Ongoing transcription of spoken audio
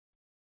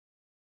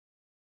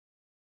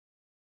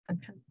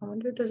Okay, I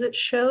wonder, does it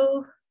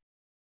show?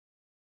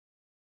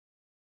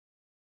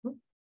 Okay.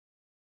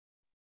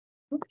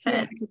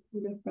 Yeah, I can see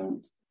the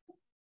front.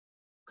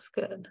 Looks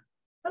good.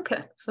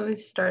 Okay, so we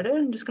started.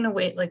 I'm just gonna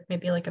wait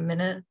maybe a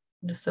minute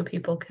just so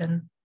people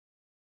can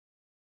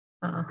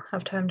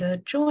have time to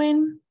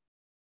join.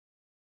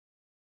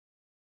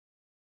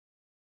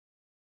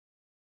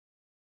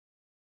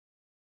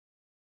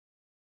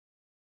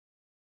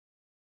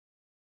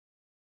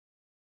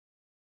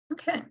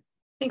 Okay, I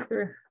think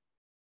we're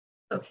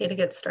okay to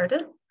get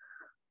started.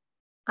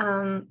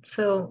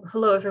 So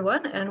hello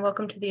everyone, and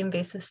welcome to the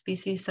Invasive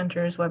Species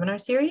Center's webinar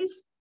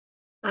series.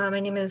 My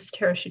name is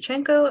Tara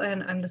Shuchenko,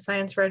 and I'm the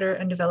Science Writer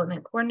and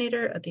Development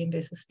Coordinator at the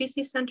Invasive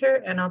Species Center,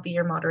 and I'll be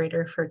your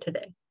moderator for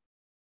today.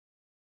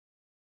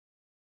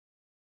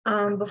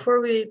 Before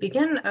we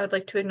begin, I would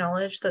like to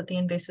acknowledge that the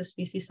Invasive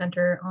Species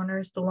Center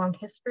honors the long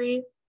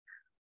history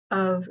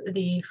of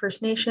the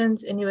First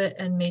Nations, Inuit,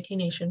 and Métis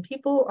Nation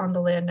people on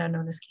the land now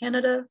known as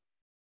Canada,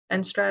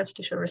 and strives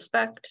to show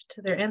respect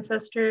to their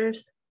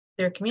ancestors,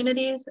 their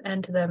communities,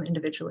 and to them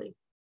individually.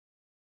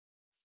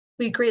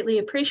 We greatly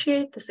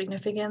appreciate the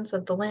significance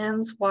of the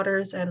lands,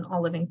 waters, and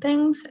all living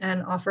things,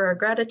 and offer our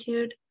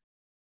gratitude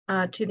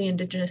to the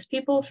Indigenous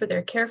people for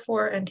their care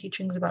for and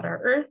teachings about our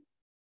Earth.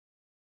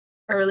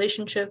 Our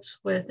relationships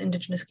with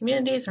Indigenous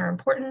communities are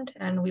important,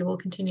 and we will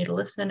continue to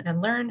listen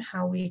and learn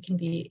how we can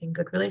be in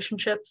good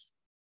relationships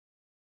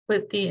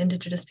with the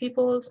Indigenous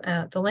peoples,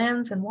 the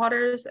lands and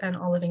waters, and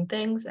all living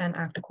things, and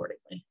act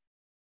accordingly.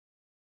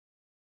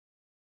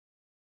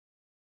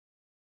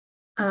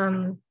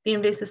 The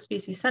Invasive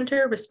Species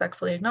Center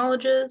respectfully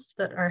acknowledges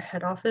that our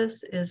head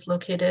office is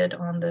located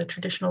on the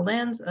traditional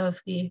lands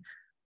of the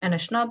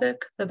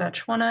Anishinaabeg, the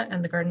Batchewana,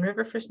 and the Garden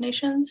River First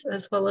Nations,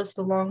 as well as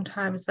the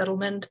long-time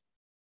settlement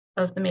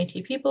of the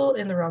Métis people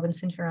in the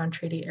Robinson-Huron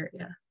Treaty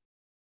area.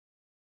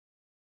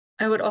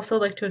 I would also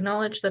like to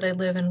acknowledge that I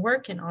live and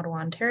work in Ottawa,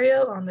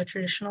 Ontario, on the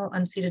traditional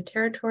unceded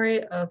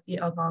territory of the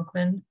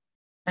Algonquin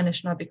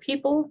Anishinaabeg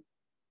people,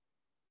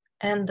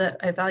 and that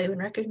I value and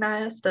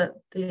recognize that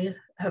they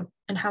have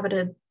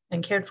inhabited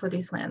and cared for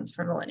these lands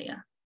for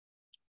millennia.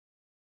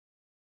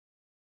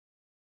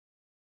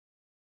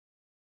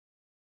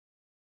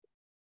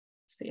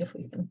 Let's see if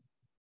we can,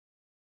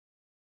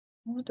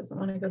 oh, it doesn't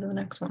want to go to the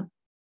next one.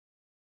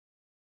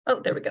 Oh,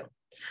 there we go.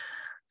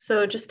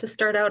 So just to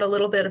start out a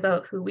little bit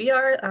about who we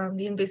are,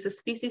 the Invasive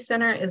Species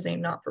Center is a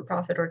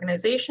not-for-profit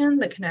organization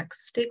that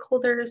connects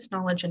stakeholders,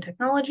 knowledge, and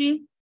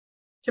technology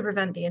to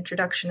prevent the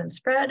introduction and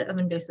spread of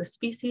invasive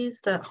species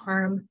that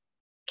harm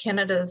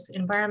Canada's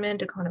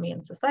environment, economy,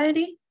 and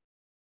society.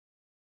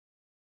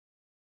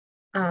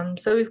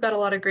 So we've got a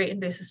lot of great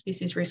invasive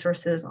species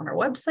resources on our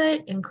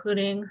website,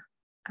 including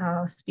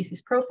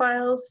species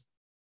profiles,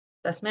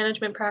 best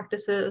management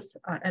practices,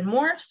 and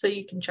more. So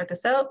you can check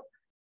us out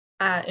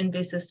at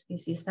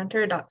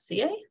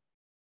invasivespeciescenter.ca.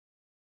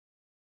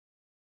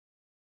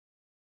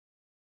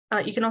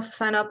 You can also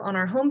sign up on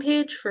our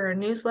homepage for a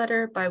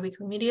newsletter,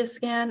 biweekly media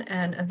scan,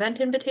 and event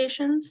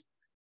invitations,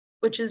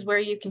 which is where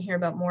you can hear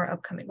about more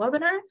upcoming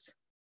webinars.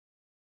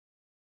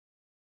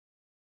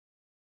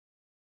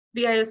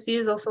 The ISC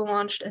has also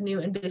launched a new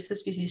invasive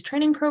species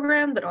training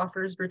program that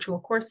offers virtual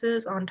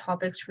courses on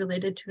topics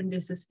related to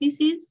invasive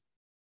species.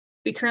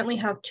 We currently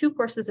have 2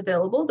 courses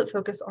available that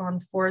focus on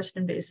forest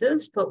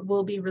invasives, but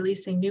we'll be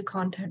releasing new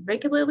content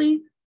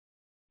regularly,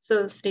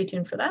 so stay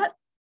tuned for that.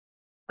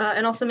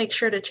 And also make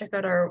sure to check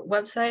out our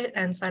website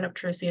and sign up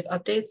to receive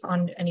updates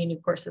on any new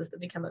courses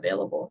that become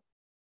available.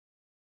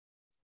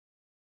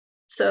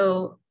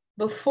 So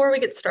before we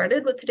get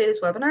started with today's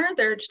webinar,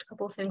 there are just a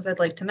couple of things I'd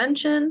like to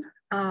mention.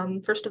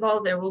 First of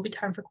all, there will be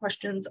time for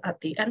questions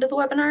at the end of the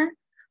webinar.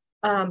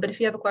 But if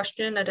you have a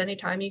question at any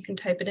time, you can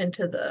type it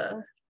into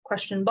the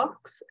question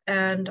box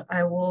and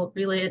I will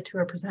relay it to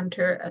a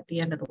presenter at the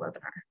end of the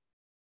webinar.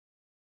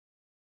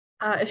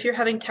 If you're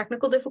having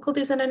technical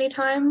difficulties at any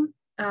time,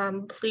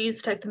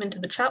 please type them into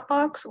the chat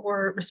box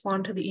or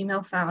respond to the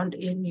email found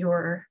in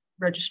your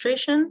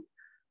registration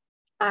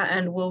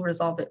and we'll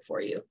resolve it for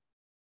you.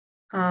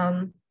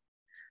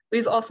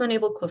 We've also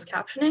enabled closed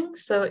captioning,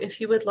 so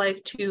if you would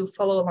like to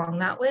follow along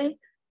that way,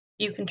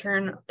 you can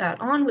turn that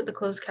on with the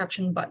closed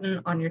caption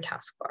button on your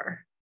taskbar.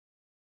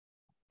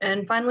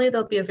 And finally,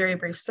 there'll be a very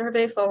brief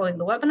survey following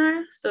the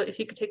webinar, so if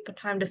you could take the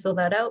time to fill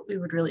that out, we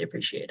would really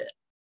appreciate it.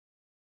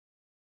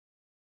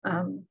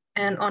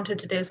 And on to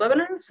today's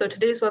webinar. So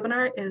today's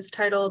webinar is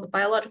titled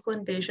Biological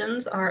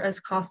Invasions Are as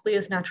Costly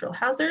as Natural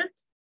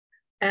Hazards.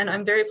 And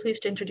I'm very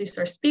pleased to introduce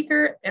our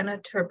speaker, Anna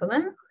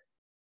Turbelin.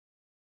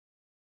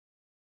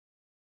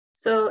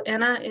 So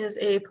Anna is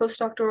a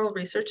postdoctoral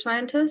research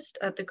scientist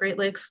at the Great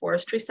Lakes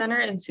Forestry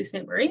Center in Sault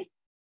Ste. Marie.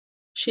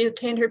 She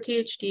obtained her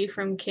PhD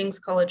from King's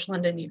College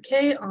London,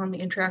 UK on the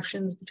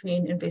interactions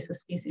between invasive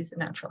species and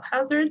natural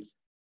hazards.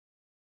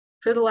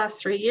 For the last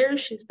 3 years,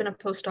 she's been a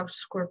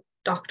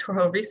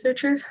postdoctoral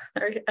researcher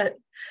at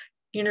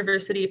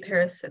Université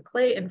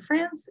Paris-Saclay in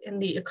France in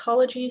the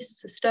Ecology,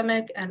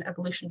 Systemic, and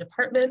Evolution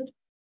Department,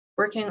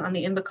 working on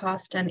the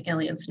Imbicost and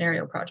Alien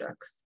Scenario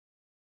projects.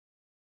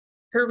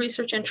 Her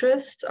research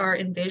interests are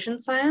invasion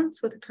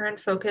science with a current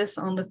focus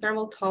on the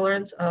thermal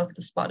tolerance of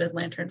the spotted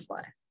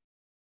lanternfly.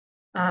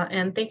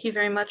 And thank you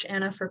very much,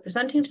 Anna, for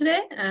presenting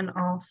today, and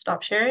I'll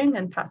stop sharing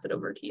and pass it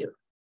over to you.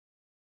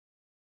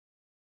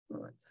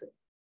 Let's see.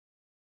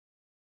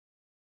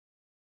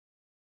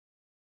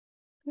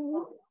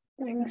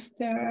 Thanks,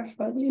 Tara,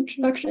 for the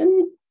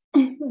introduction.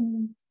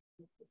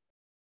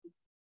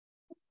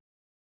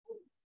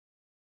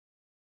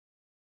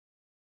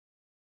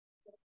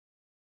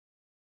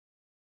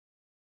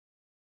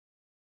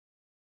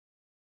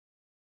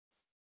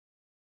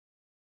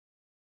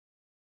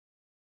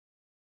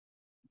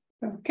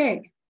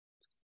 Okay,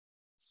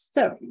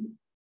 so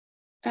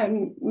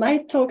my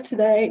talk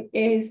today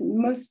is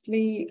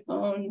mostly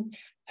on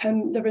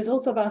the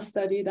results of our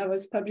study that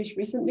was published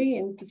recently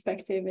in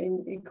Perspective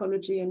in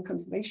Ecology and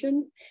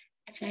Conservation,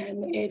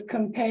 and it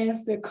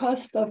compares the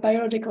cost of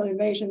biological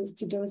invasions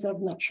to those of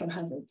natural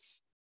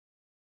hazards.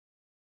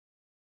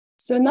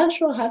 So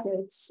natural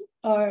hazards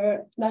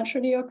are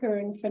naturally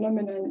occurring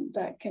phenomena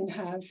that can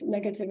have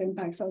negative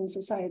impacts on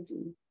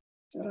society.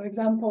 So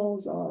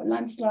examples are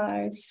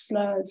landslides,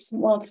 floods,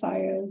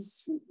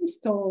 wildfires,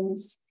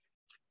 storms.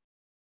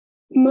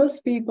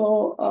 Most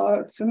people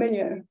are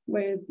familiar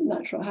with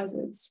natural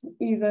hazards,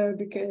 either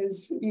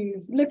because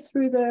you've lived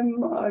through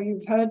them or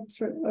you've heard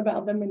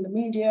about them in the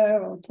media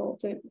or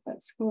taught it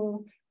at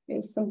school.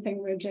 It's something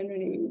we're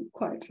generally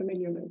quite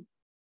familiar with.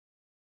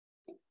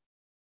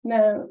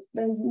 Now,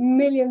 there's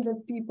millions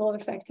of people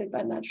affected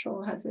by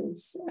natural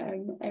hazards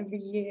every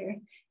year.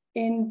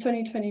 In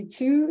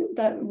 2022,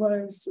 that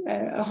was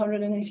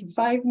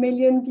 185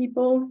 million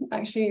people.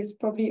 Actually, it's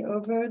probably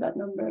over that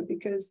number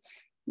because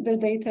the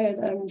data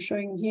that I'm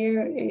showing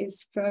here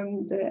is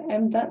from the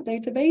MDAT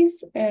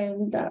database,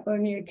 and that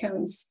only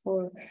accounts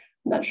for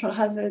natural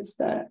hazards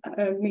that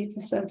meet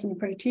a certain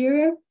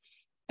criteria.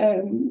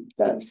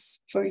 That's,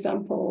 for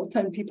example,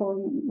 10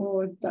 people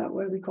more that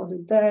were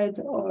recorded dead,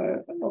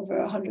 or over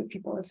 100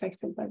 people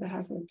affected by the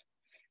hazard.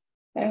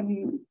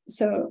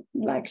 So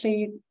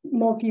likely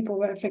more people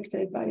were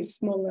affected by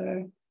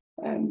smaller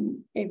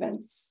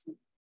events.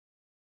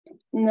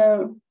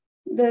 Now,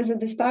 there's a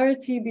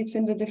disparity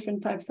between the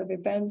different types of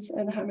events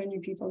and how many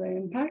people they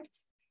impact.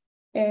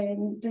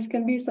 And this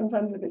can be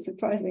sometimes a bit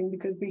surprising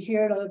because we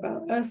hear a lot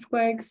about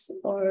earthquakes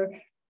or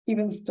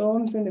even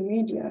storms in the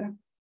media.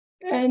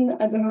 And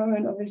at the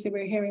moment, obviously,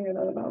 we're hearing a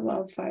lot about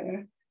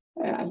wildfire,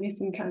 at least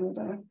in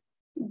Canada.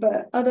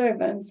 But other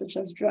events such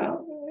as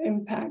drought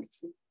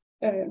impact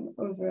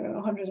over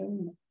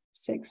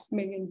 106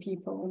 million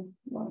people.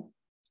 Well,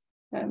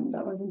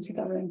 that was in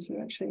 2002,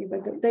 actually,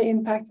 but they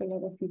impact a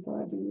lot of people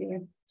every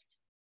year.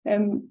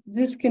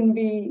 This can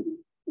be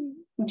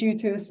due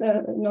to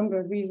a number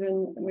of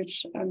reasons,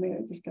 which I may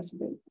discuss a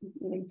bit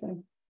later.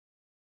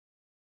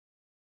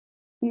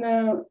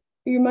 Now,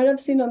 you might have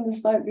seen on the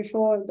slide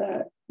before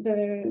that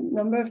the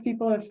number of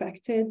people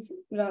affected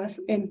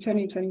in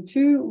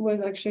 2022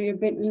 was actually a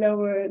bit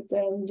lower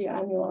than the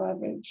annual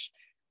average.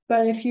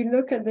 But if you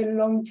look at the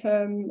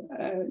long-term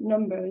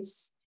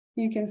numbers,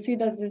 you can see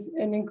that there's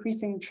an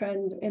increasing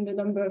trend in the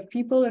number of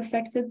people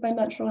affected by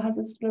natural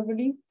hazards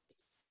globally.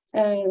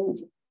 And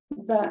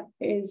that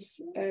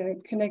is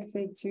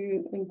connected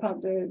to, in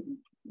part, the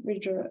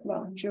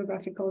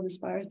geographical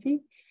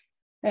disparity.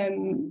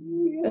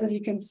 As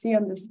you can see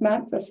on this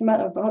map, there's a map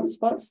of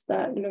hotspots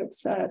that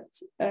looks at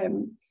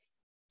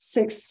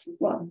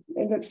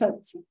it looks at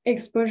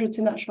exposure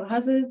to natural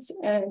hazards,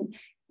 and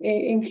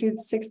it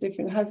includes 6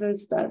 different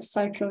hazards: that's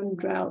cyclone,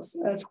 droughts,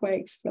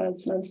 earthquakes,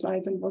 floods,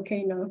 landslides, and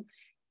volcano.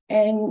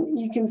 And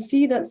you can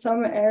see that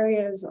some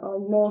areas are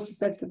more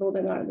susceptible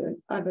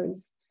than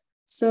others.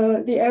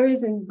 So the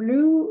areas in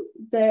blue,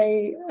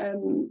 they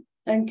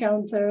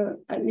encounter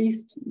at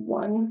least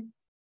one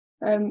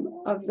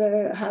of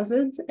the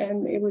hazards,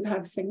 and it would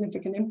have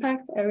significant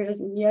impact.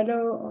 Areas in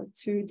yellow are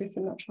 2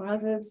 different natural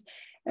hazards.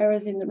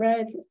 Areas in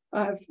red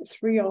have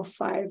 3 or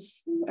 5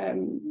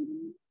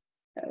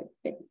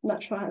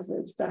 natural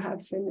hazards that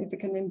have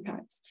significant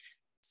impacts.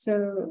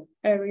 So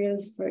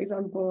areas, for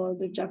example,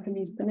 the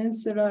Japanese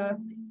Peninsula,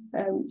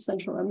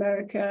 Central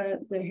America,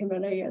 the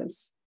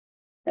Himalayas.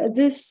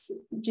 This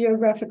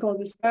geographical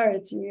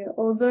disparity,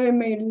 although it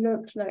may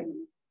look like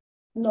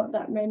not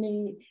that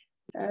many,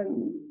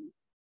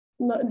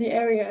 the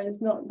area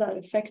is not that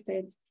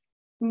affected,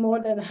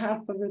 more than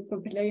half of the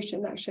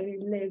population actually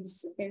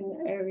lives in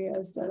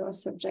areas that are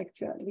subject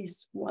to at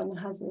least one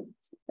hazard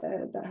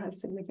that has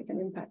significant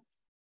impact.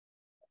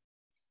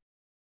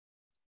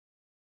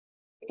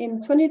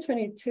 In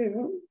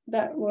 2022,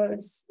 that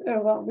was,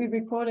 we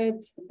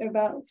recorded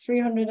about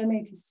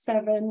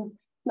 387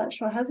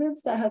 natural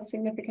hazards that had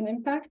significant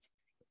impact.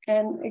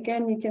 And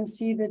again, you can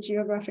see the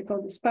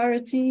geographical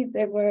disparity.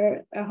 There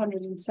were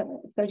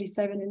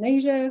 137 in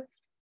Asia,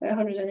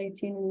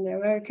 118 in the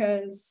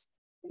Americas,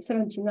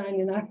 79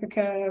 in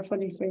Africa,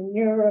 43 in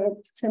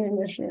Europe, 10 in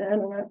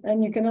Oceania.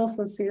 And you can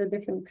also see the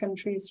different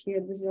countries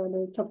here. These are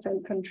the top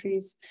 10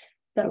 countries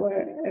that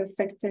were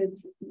affected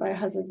by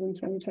hazards in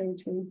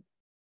 2022.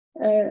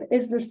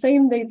 It's the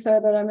same data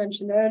that I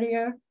mentioned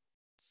earlier.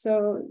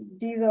 So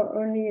these are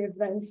only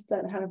events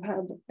that have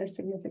had a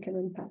significant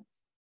impact.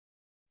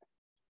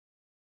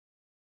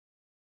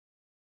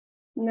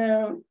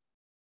 Now,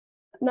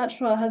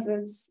 natural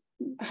hazards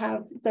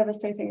have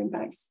devastating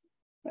impacts.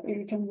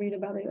 You can read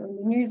about it on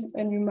the news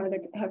and you might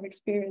have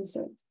experienced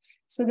it.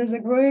 So there's a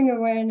growing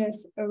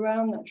awareness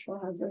around natural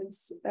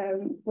hazards,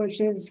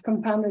 which is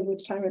compounded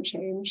with climate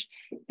change,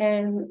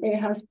 and it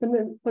has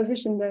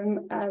positioned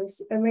them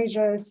as a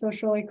major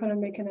social,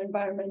 economic, and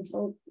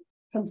environmental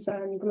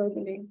concern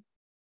globally.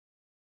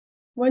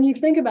 When you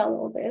think about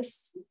all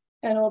this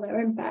and all their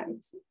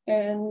impacts,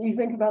 and you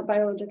think about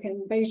biological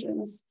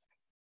invasions,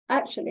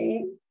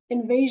 actually,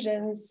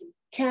 invasions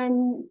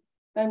can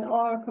and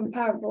are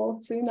comparable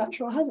to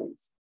natural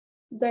hazards.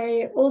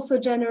 They also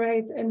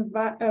generate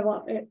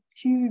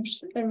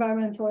huge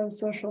environmental and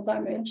social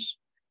damage.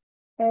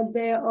 And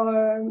they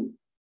are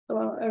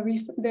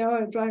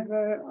a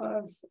driver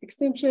of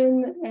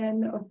extinction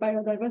and of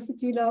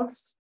biodiversity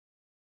loss.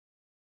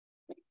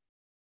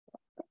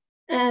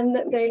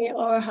 And they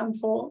are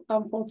harmful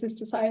to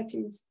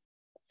societies.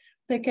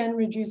 They can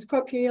reduce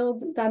crop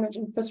yield, damage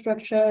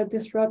infrastructure,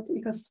 disrupt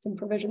ecosystem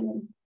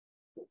provisioning.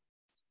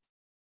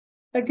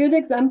 A good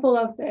example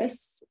of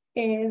this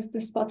is the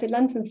spotted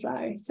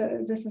lanternfly.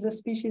 So this is a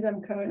species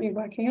I'm currently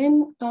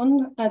working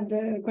on at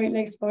the Great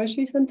Lakes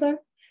Forestry Center.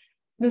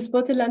 The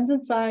spotted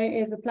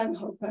lanternfly is a plant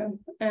hopper,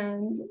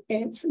 and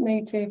it's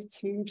native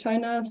to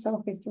China,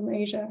 Southeastern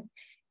Asia.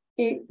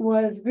 It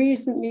was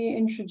recently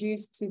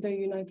introduced to the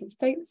United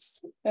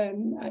States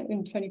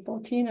in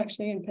 2014,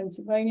 actually, in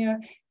Pennsylvania,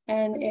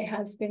 and it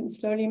has been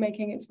slowly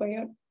making its way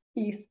up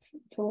east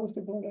towards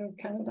the border of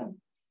Canada.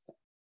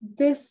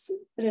 This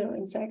little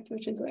insect,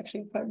 which is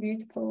actually quite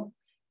beautiful,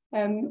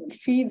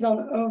 feeds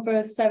on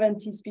over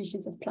 70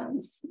 species of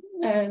plants,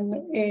 and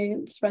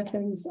it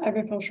threatens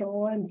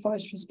agricultural and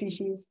forestry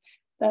species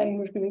that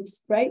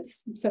includes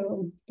grapes,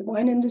 so the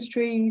wine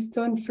industry,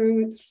 stone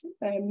fruits,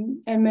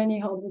 and many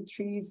hardwood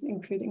trees,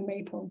 including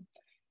maple.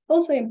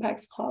 Also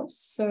impacts hops,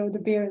 so the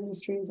beer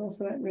industry is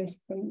also at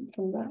risk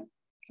from that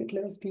cute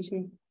little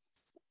species.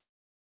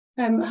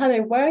 How they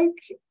work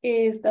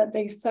is that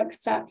they suck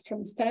sap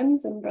from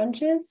stems and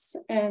branches,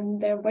 and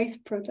their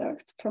waste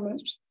product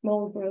promotes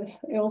mold growth.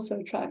 It also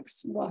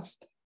attracts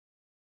wasps.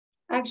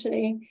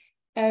 Actually,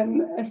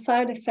 a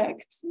side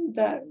effect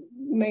that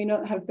may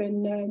not have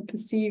been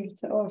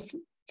perceived or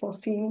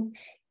foreseen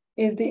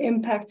is the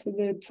impact to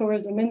the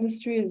tourism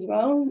industry as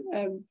well,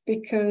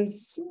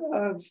 because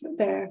of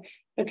their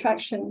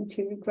attraction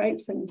to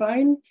grapes and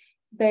vine.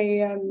 They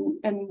and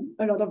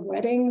a lot of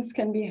weddings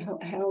can be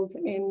held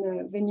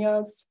in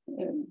vineyards,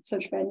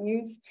 such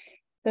venues.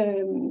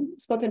 The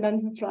spotted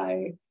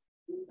lanternfly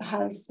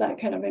has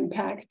that kind of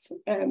impact.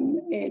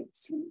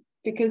 It's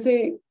because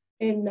it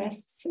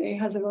nests, it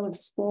has a lot of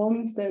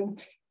swarms, then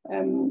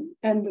and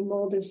the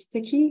mold is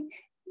sticky.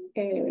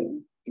 It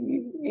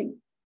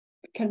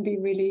can be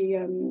really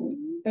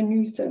a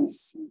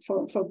nuisance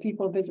for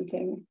people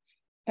visiting.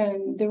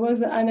 And there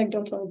was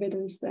anecdotal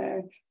evidence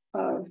there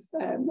of,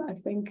 I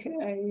think,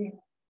 a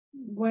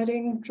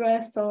wedding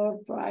dress or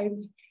bride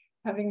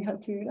having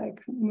had to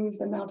move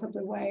them out of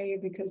the way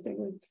because they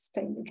would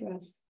stain the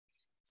dress.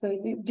 So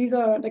these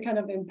are the kind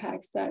of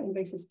impacts that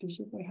invasive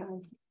species may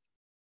have.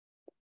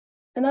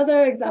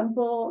 Another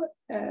example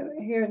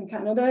here in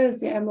Canada is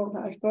the emerald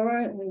ash borer,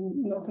 and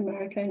in North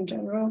America in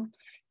general.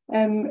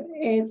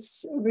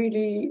 It's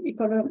really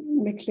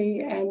economically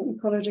and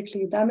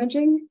ecologically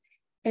damaging.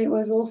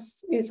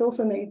 It's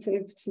also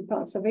native to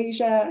parts of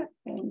Asia,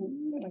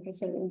 and like I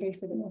said,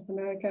 invasive in North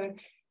America,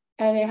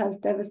 and it has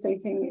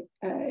devastating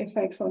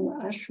effects on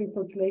the ash tree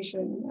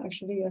population,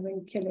 actually, I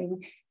think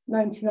killing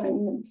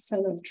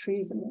 99% of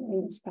trees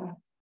in its path.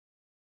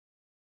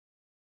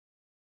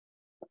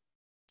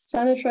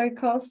 Sanitary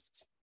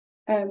costs.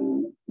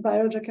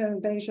 Biological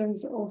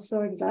invasions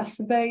also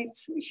exacerbate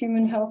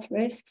human health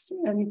risks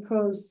and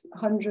cause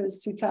hundreds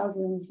to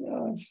thousands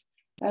of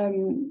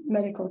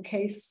medical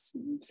cases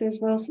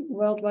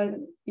worldwide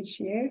each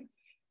year.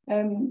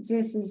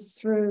 This is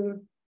through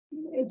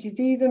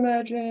disease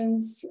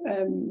emergence,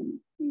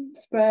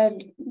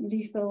 spread,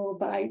 lethal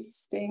bites,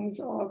 stings,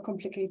 or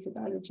complicated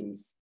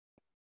allergies.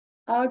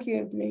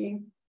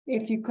 Arguably,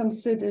 if you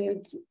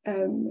considered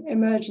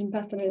emerging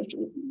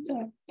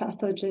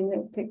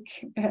pathogenic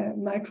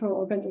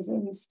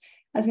microorganisms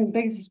as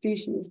invasive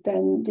species,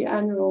 then the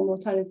annual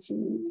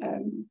mortality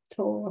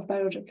toll of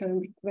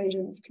biological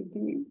invasions could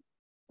be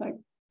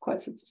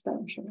quite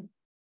substantial.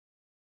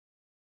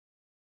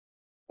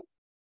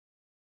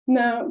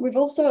 Now, we've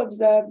also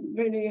observed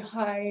really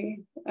high,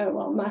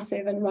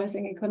 massive and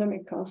rising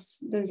economic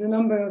costs. There's a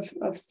number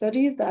of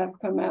studies that have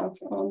come out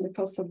on the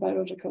cost of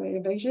biological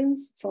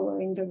invasions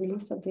following the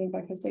release of the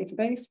IMBACUS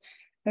database,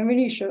 and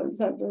really shows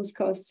that those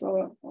costs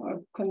are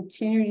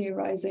continually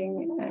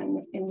rising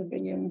and in the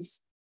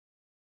billions.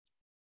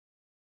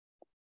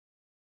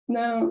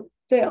 Now,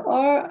 there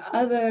are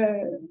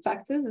other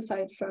factors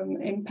aside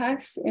from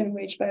impacts in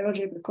which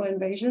biological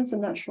invasions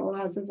and natural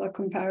hazards are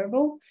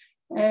comparable.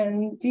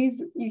 And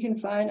these you can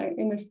find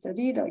in a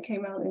study that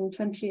came out in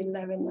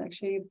 2011,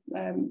 actually,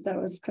 that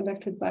was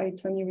conducted by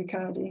Tony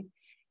Riccardi.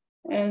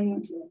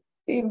 And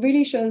it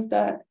really shows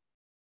that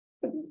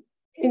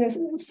in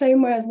the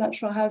same way as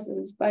natural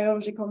hazards,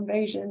 biological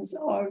invasions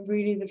are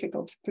really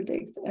difficult to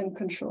predict and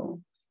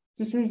control.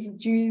 This is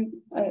due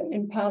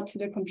in part to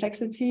the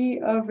complexity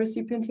of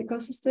recipient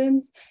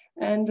ecosystems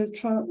and the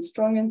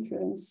strong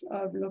influence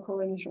of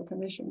local initial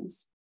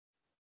conditions.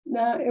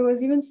 Now, it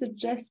was even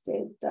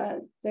suggested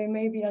that they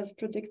may be as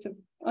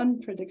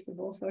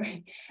unpredictable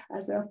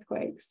as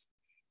earthquakes,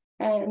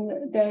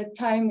 and their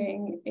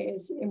timing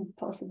is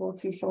impossible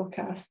to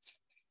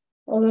forecast.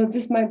 Although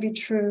this might be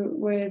true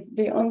with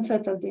the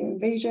onset of the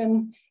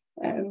invasion,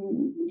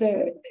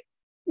 the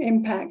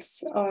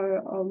impacts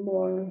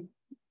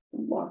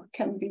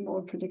can be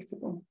more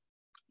predictable.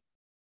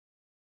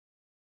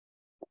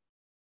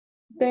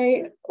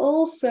 They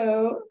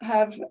also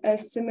have a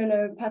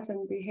similar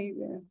pattern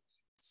behavior.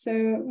 So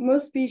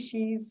most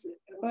species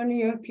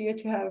only appear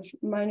to have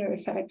minor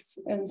effects,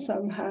 and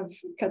some have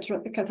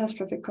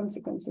catastrophic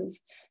consequences.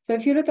 So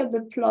if you look at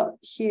the plot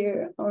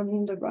here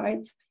on the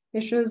right,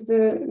 it shows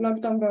the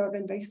log number of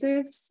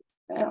invasions,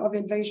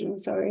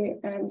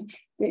 and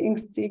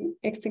the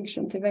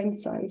extinction event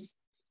size.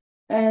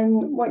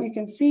 And what you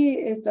can see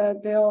is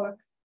that there are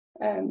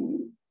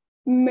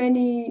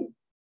many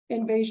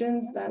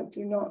invasions that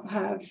do not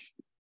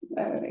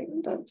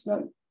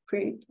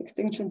create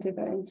extinction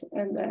event,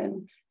 and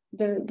then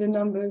the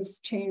numbers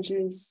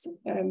changes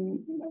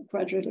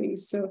gradually.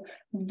 So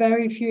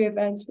very few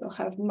events will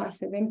have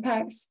massive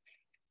impacts,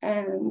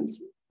 and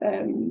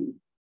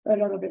a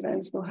lot of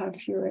events will have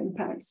fewer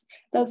impacts.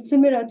 That's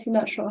similar to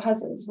natural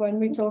hazards. When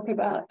we talk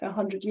about a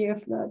 100-year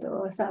flood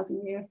or a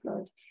 1,000-year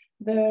flood,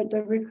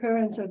 the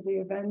recurrence of the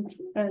event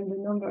and the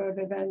number of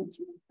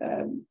events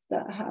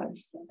that have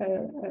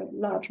a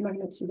large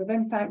magnitude of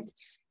impact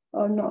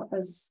are not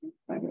as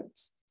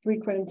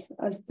frequent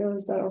as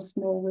those that are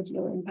small with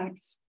low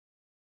impacts.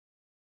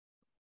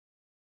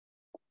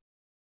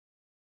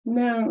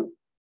 Now,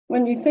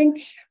 when you think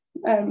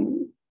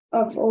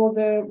of all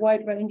the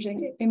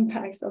wide-ranging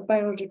impacts of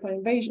biological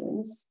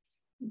invasions,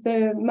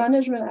 the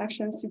management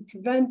actions to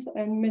prevent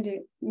and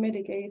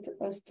mitigate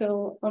are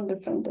still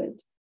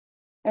underfunded.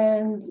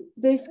 And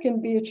this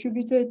can be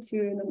attributed to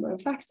a number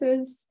of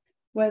factors,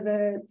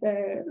 whether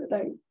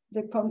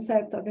the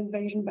concept of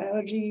invasion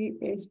biology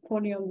is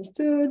poorly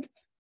understood,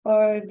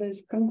 or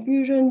there's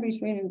confusion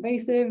between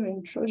invasive and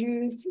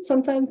introduced.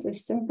 Sometimes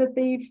there's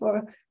sympathy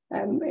for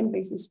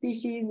invasive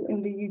species.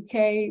 In the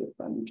UK,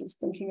 I'm just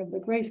thinking of the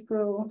grey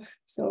squirrel,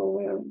 so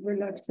we're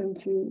reluctant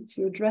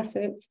to address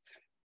it.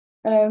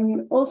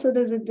 Also,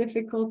 there's a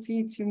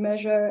difficulty to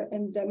measure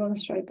and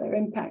demonstrate their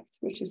impact,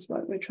 which is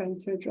what we're trying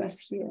to address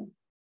here.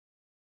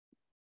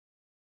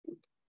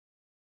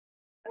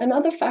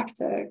 Another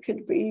factor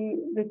could be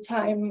the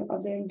time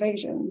of the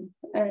invasion.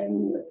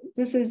 And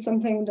this is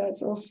something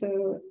that's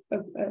also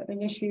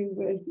an issue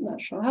with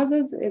natural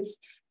hazards, is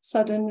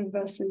sudden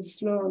versus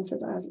slow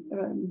onset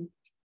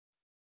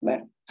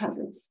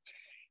hazards.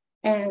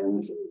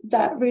 And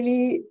that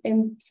really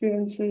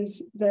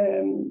influences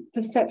the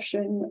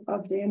perception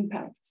of the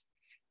impact.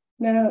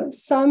 Now,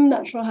 some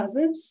natural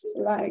hazards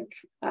like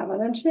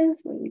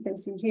avalanches, that you can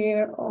see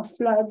here, or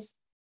floods,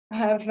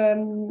 have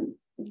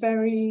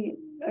very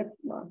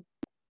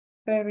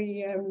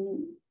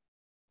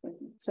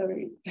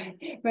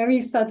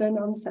sudden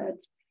onset,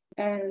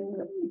 and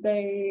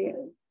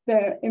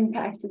their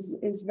impact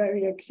is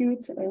very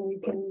acute, and you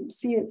can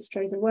see it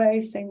straight away.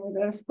 Same with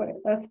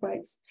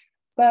earthquakes.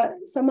 But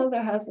some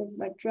other hazards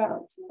like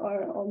drought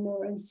are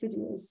more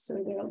insidious,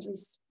 so they'll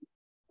just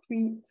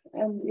creep,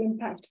 and the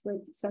impact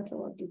will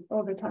settle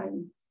over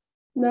time.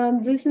 Now,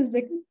 this is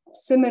the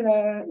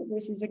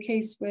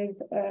case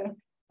with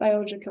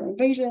biological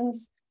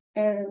invasions.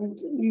 And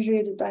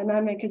usually the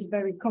dynamic is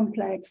very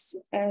complex,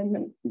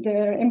 and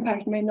their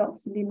impact may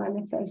not fully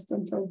manifest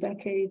until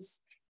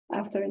decades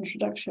after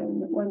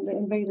introduction, when the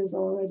invaders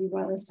are already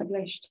well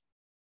established.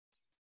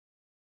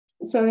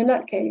 So in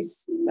that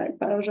case, like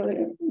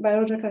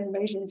biological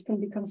invasions can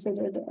be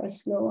considered a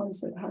slow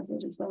onset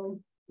hazard as well.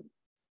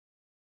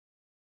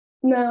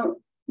 Now,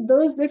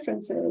 those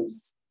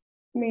differences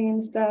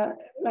means that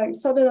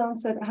sudden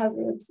onset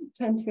hazards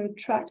tend to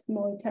attract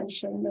more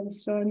attention than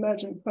slow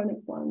emerging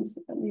chronic ones,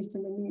 at least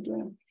in the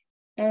media.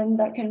 And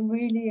that can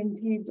really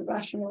impede the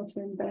rationale to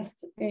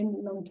invest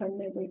in long-term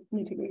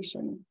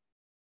mitigation.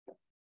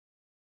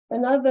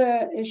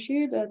 Another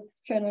issue that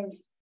kind of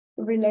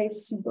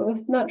relates to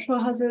both natural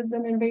hazards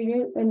and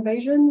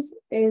invasions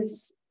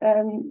is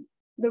the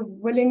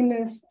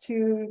willingness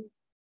to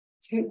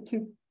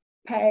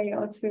pay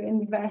or to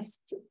invest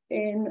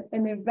in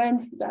an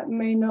event that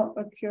may not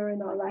occur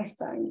in our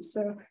lifetime.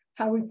 So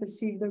how we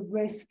perceive the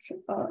risk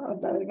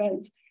of that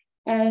event.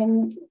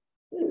 And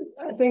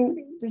I think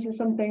this is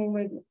something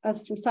with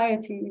as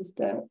societies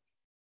that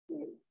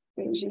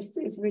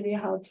it's really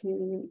hard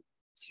to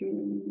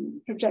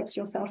project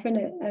yourself in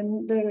it.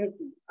 And the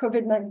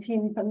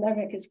COVID-19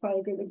 pandemic is quite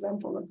a good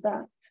example of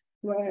that,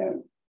 where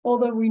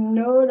although we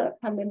know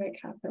that pandemic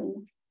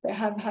happened, they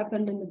have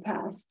happened in the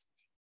past,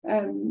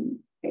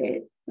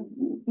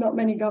 not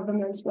many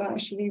governments were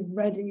actually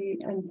ready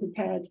and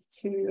prepared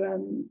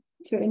to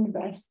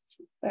invest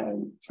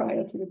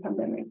prior to the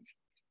pandemic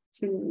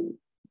to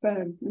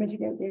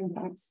mitigate the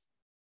impacts.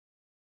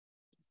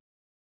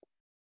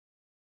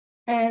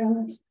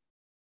 And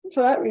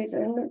for that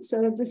reason,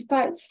 so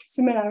despite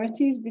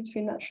similarities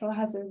between natural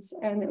hazards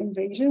and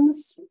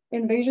invasions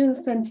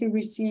tend to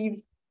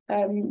receive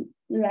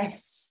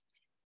less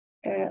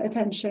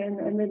attention,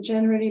 and they're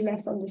generally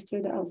less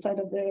understood outside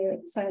of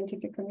the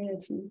scientific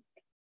community.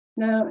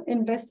 Now,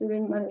 invested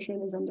in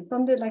management is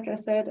underfunded, like I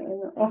said,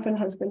 and often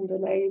has been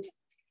delayed.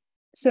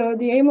 So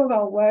the aim of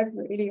our work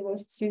really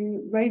was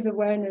to raise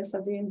awareness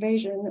of the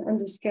invasion and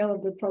the scale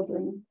of the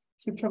problem,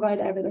 to provide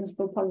evidence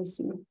for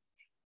policy,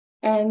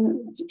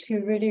 and to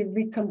really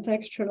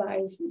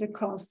recontextualize the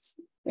costs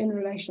in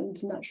relation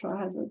to natural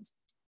hazards.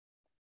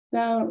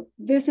 Now,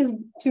 this is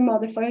to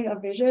modify our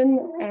vision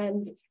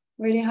and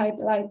really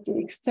highlight the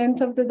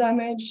extent of the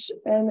damage,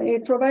 and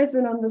it provides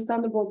an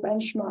understandable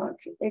benchmark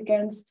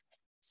against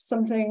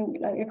something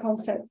like a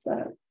concept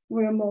that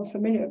we're more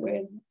familiar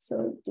with,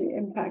 so the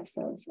impacts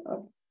of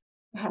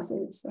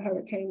hazards,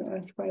 hurricane,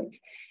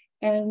 earthquake,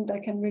 and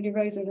that can really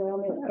raise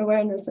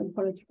awareness and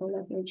political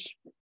leverage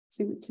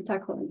to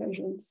tackle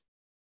invasions.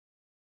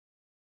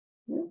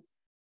 Yeah.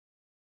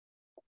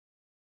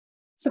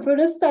 So for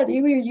this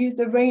study, we used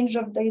a range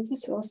of data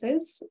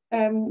sources.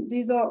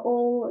 These are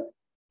all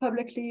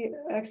publicly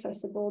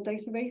accessible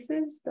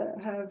databases that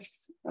have,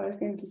 I was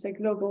going to say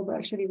global, but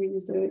actually we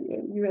used a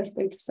US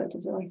data set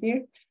as well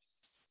here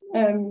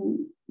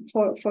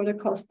for the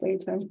cost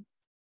data.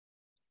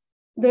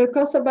 The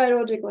cost of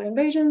biological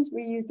invasions,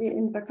 we use the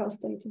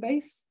InvaCost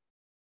database.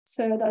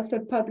 So that's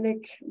a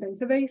public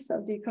database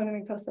of the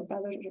economic cost of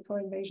biological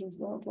invasions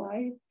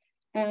worldwide.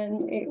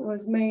 And it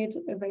was made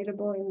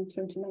available in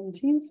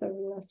 2019, so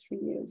in the last 3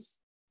 years.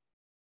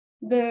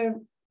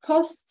 The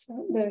costs,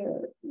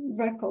 the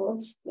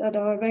records that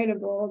are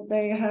available,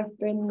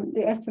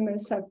 the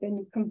estimates have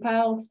been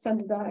compiled,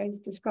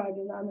 standardized, described,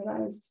 and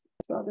analyzed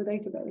throughout the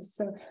database.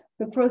 So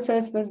the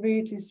process was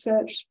really to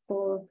search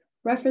for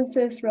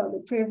references throughout the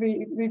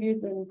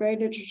peer-reviewed and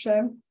graded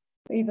literature,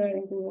 either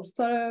in Google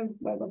Scholar,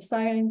 Web of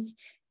Science,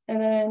 and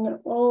then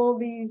all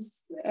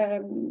these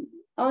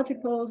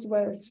articles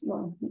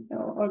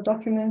or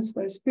documents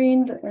were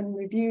screened and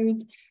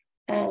reviewed,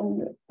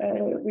 and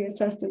we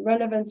assessed the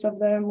relevance of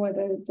them,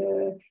 whether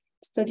the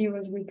study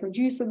was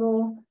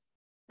reproducible,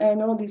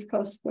 and all these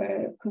costs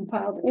were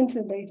compiled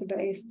into the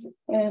database,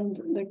 and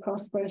the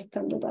costs were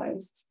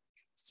standardized.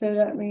 So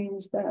that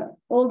means that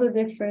all the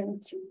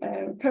different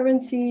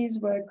currencies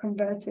were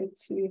converted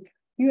to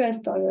US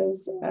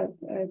dollars at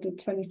the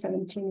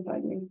 2017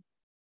 value.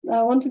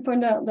 I want to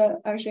point out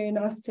that actually in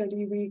our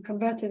study, we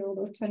converted all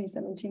those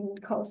 2017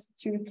 costs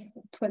to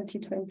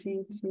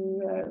 2020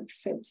 to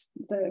fit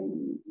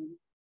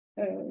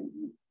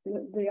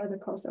the other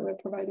costs that were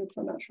provided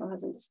for natural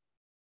hazards.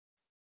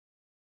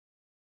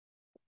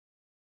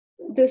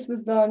 This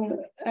was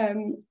done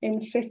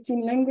in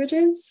 15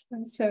 languages,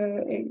 so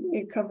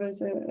it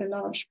covers a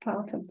large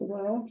part of the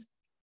world.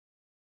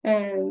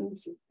 And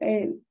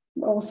it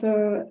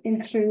also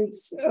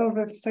includes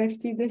over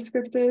 50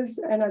 descriptors,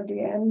 and at the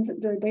end,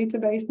 the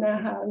database now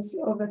has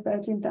over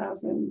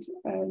 13,000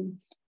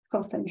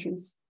 cost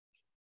entries.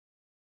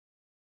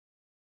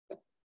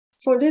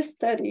 For this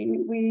study,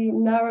 we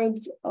narrowed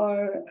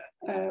our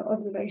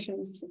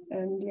observations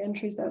and the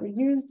entries that we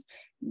used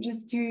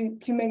just to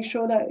make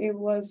sure that it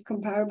was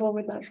comparable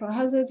with natural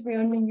hazards. We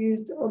only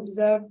used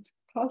observed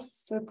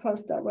costs, so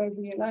costs that were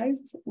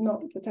realized,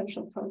 not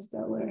potential costs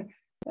that were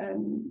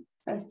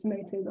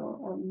estimated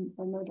or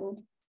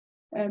modeled.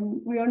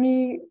 We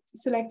only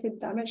selected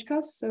damage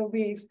costs, so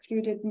we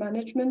excluded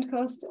management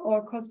costs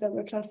or costs that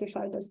were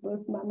classified as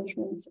both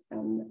management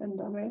and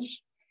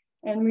damage.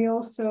 And we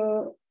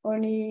also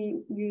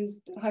only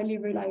used highly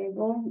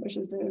reliable, which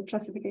is the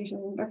classification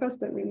in InvaCost,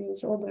 but really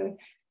it's all the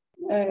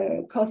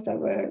costs that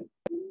were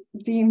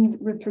deemed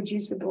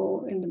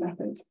reproducible in the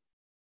method.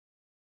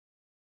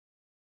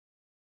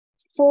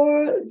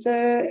 For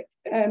the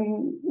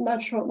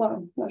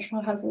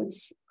natural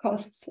hazards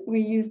costs,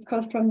 we used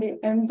costs from the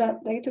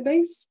MDAT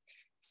database.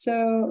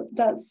 So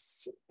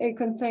it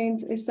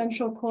contains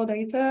essential core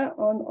data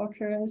on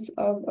occurrence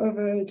of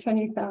over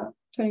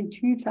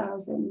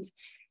 22,000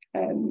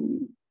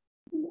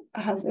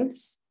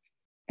 hazards,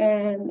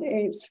 and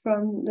it's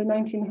from the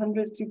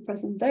 1900s to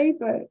present day,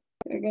 but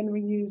again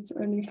we used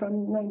only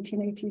from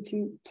 1980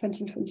 to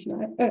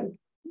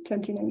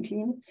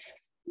 2019.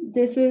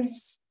 This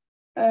is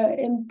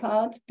in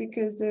part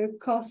because the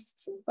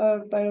cost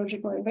of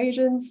biological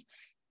invasions,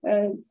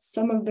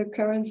 some of the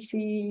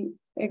currency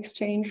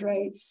exchange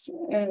rates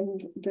and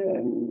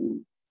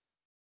the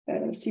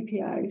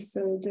CPI,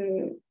 so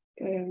the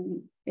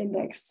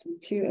index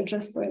to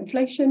adjust for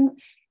inflation,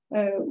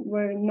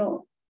 were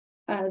not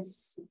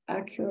as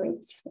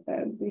accurate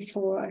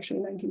before actually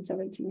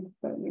 1970,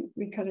 but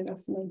we cut it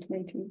off to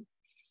 1980.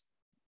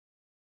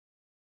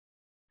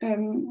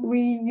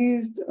 We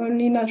used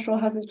only natural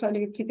hazards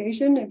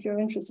classification. If you're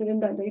interested in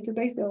that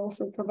database, they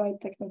also provide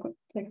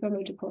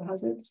technological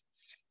hazards.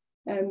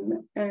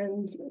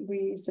 And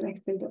we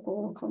selected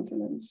all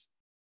continents.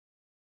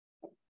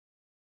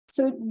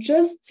 So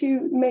just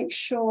to make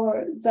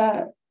sure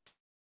that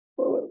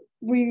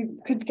we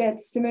could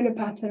get similar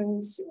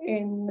patterns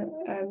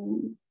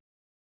in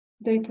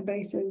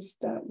databases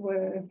that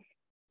were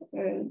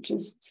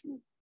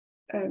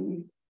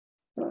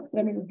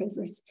let me rephrase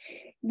this.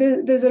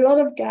 There's a lot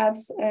of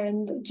gaps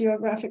and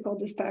geographical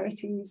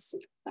disparities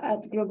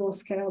at global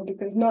scale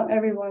because not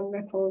everyone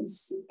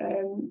records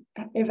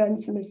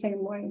events in the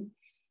same way.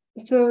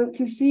 So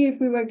to see if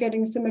we were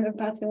getting similar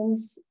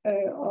patterns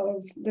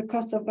of the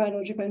cost of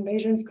biological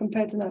invasions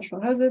compared to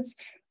natural hazards,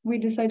 we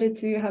decided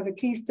to have a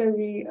case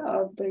study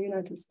of the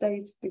United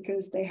States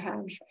because they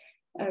have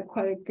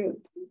quite a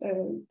good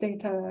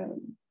data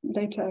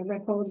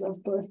records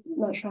of both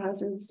natural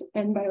hazards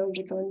and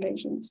biological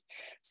invasions.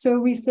 So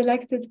we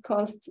selected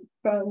costs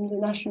from the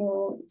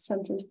National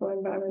Centers for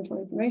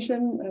Environmental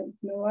Information,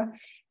 NOAA,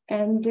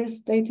 and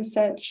this data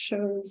set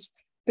shows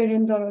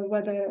billion-dollar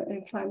weather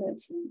and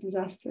climate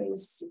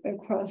disasters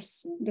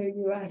across the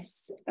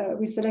US.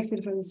 We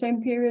selected for the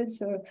same period,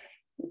 so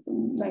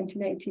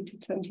 1980 to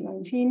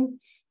 2019.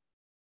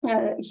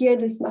 Here,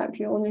 this map,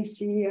 you only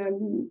see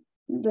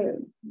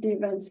the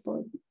events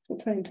for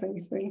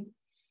 2023.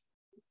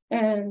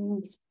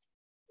 And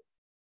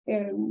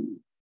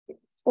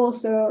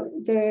also,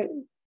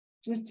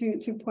 just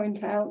to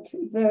point out,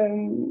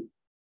 the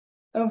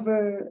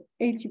over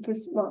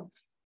 80%, well,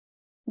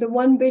 the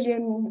 $1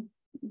 billion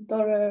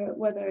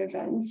weather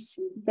events,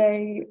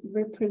 they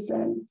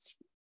represent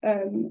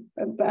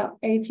about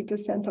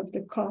 80% of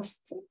the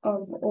cost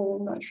of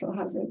all natural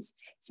hazards.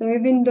 So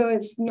even though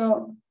it's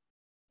not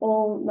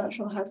all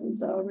natural hazards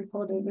that are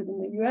recorded within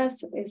the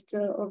US, it's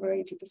still over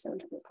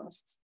 80% of the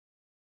costs.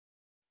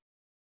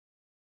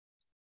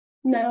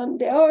 Now,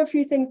 there are a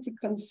few things to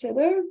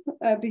consider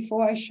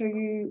before I show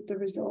you the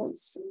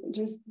results,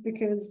 just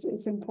because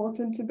it's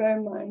important to bear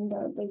in mind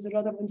that there's a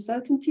lot of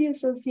uncertainty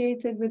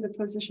associated with the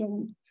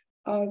position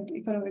of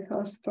economic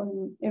costs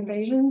from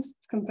invasions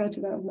compared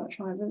to that of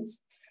natural hazards.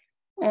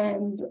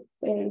 And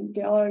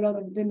there are a lot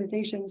of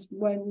limitations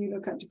when you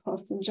look at the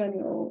costs in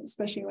general,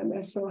 especially when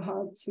they're so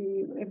hard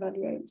to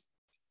evaluate.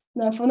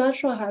 Now, for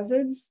natural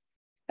hazards,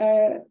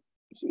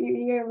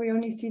 here we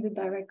only see the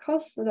direct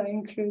costs, so that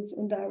includes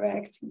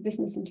indirect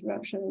business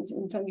interruptions,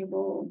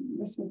 intangible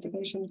risk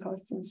mitigation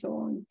costs, and so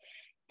on.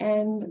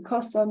 And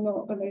costs are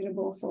not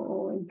available for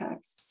all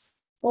impacts.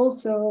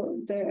 Also,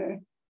 they're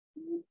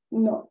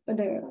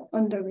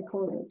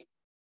under-recorded.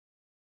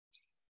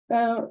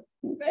 Now,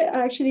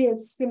 actually,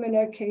 it's a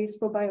similar case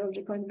for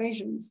biological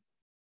invasions.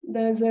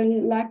 There's a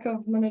lack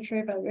of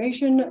monetary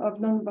evaluation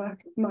of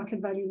non-market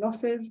value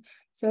losses,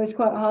 so it's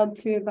quite hard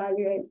to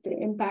evaluate the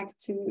impact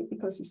to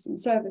ecosystem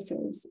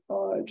services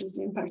or just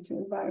the impact to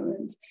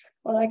environment.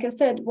 Or like I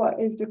said, what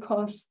is the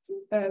cost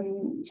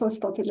for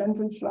spotted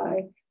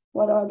lanternfly?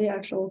 What are the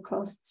actual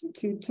costs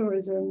to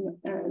tourism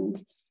and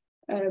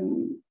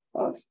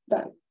of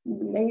that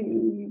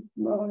lady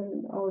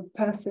or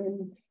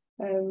person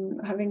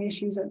having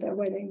issues at their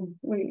wedding?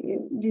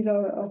 These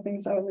are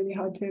things that are really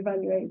hard to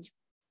evaluate.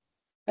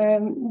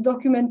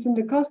 Documenting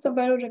the cost of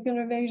biological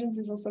invasions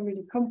is also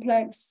really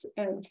complex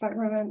and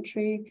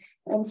fragmentary,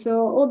 and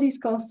so all these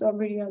costs are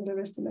really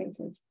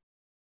underestimated.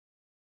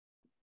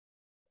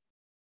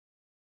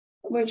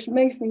 Which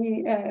makes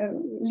me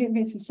lead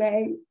me to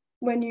say,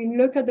 when you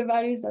look at the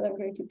values that I'm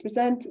going to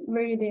present,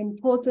 really the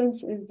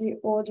importance is the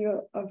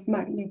order of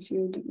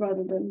magnitude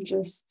rather than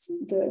just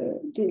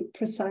the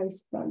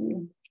precise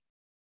value.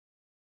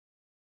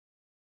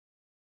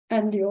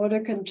 And the order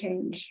can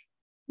change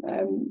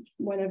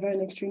whenever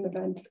an extreme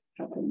event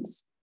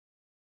happens.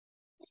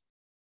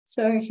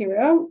 So here we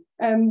are,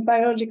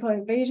 biological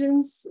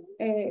invasions.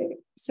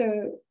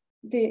 So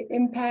the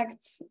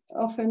impacts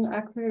often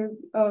accrue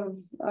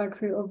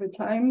over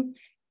time,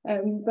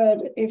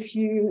 but if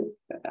you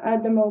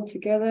add them all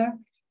together,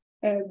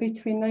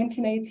 between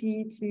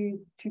 1980 to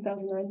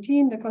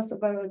 2019, the cost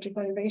of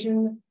biological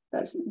invasion,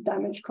 that's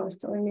damage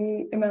cost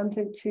only,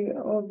 amounted to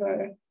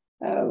over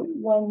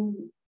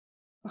 1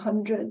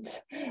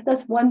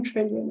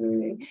 trillion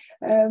really,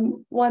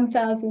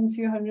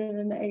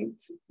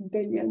 $1,208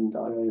 billion,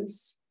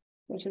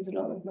 which is a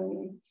lot of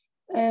money.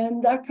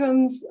 And that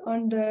comes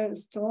under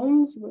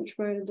storms, which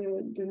were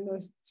the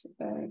most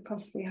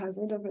costly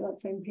hazard over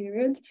that same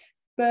period,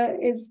 but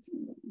it's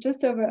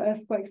just over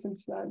earthquakes and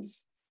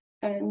floods,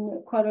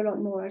 and quite a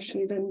lot more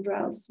actually than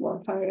droughts,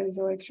 wildfires,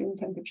 or extreme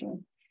temperature.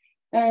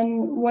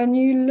 And when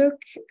you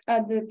look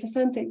at the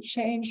percentage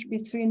change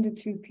between the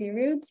two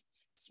periods,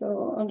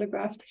 so on the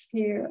graph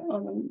here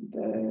on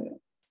the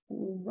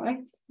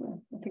right,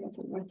 well, I think it's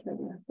on the right,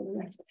 for the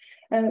left.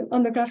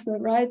 On the graph on the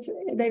right,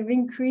 they've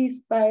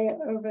increased by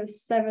over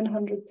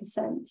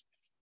 700%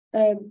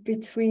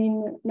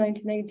 between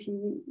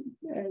 1980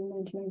 and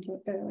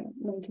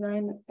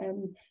 1999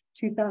 and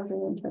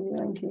 2000 and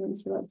 2019.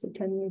 So that's the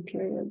 10-year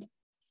period,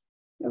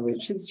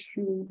 which is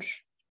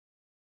huge.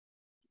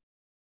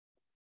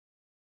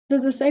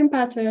 There's the same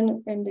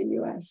pattern in the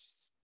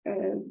US.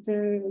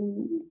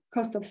 The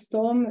cost of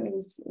storm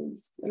is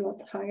a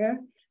lot higher,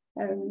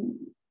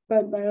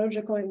 but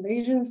biological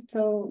invasion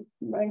still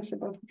ranks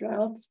above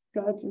droughts,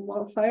 floods, and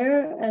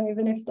wildfire. And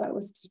even if that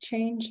was to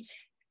change,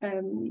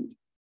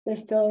 they're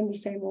still in the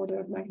same order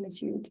of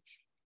magnitude.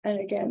 And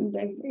again,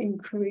 they've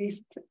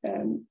increased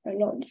a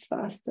lot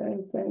faster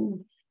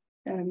than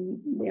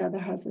the other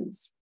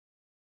hazards.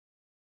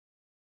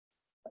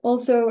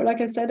 Also,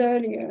 like I said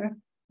earlier,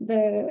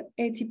 the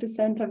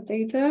 80% of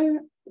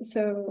data,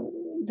 so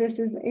this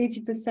is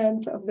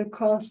 80% of the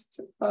cost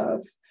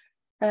of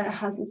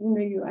hazards in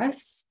the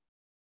US.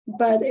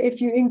 But if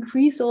you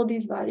increase all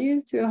these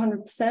values to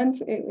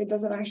 100%, it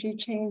doesn't actually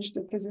change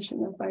the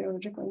position of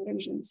biological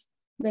invasions.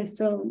 They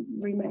still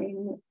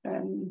remain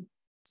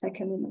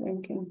second in the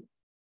ranking.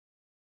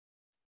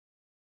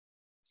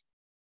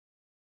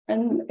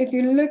 And if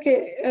you look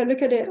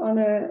at it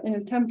in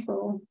a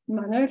temporal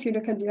manner, if you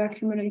look at the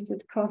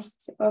accumulated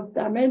costs of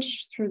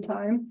damage through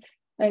time,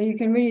 you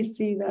can really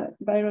see that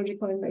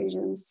biological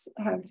invasions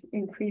have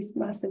increased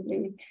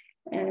massively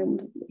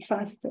and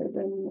faster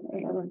than a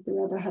lot of the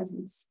other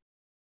hazards.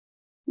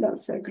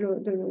 That's the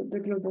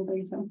global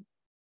data.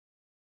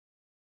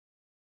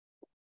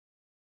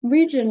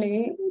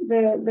 Regionally,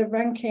 the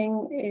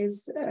ranking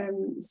is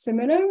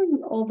similar,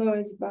 although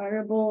it's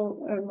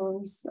variable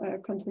amongst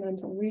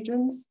continental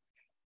regions.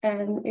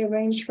 And it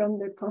ranged from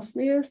the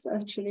costliest,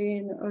 actually,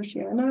 in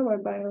Oceania, where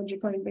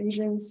biological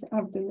invasions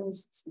have the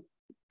most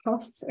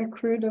costs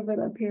accrued over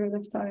that period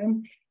of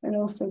time, and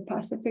also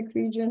Pacific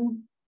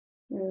region.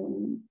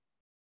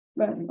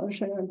 Well,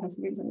 Oceania and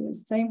Pacific are the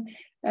same,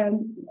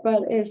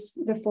 but it's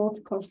the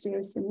fourth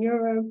costliest in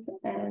Europe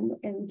and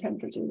in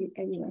temperate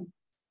Asia.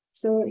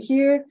 So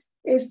here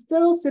is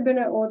still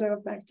similar order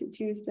of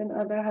magnitudes than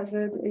other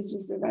hazards, it's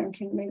just the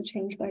ranking may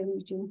change by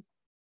region.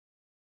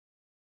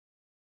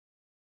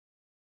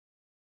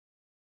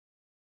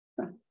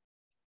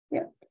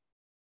 Yeah.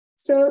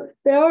 So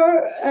there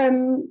are,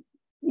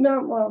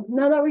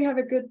 now that we have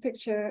a good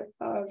picture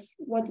of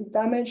what the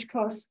damage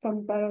costs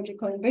from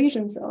biological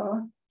invasions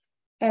are,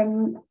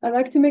 I'd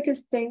like to make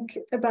us think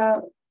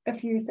about a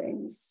few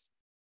things.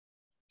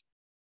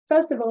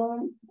 First of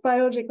all,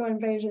 biological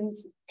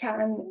invasions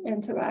can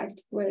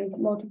interact with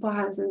multiple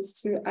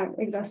hazards to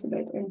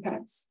exacerbate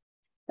impacts.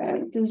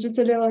 There's just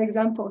a little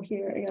example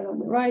here again on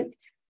the right.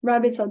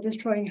 Rabbits are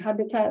destroying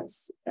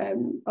habitats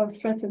of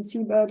threatened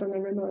seabird on a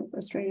remote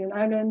Australian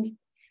island.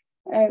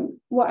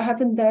 What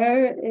happened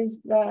there is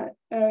that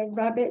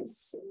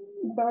rabbits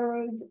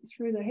burrowed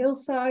through the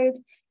hillside.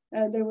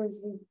 There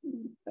was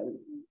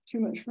too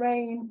much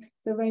rain.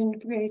 The rain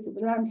created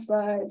a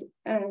landslide,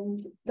 and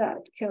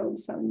that killed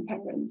some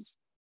penguins,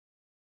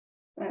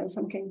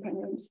 some king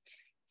penguins.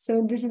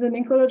 So this is an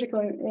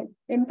ecological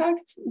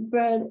impact,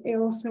 but it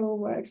also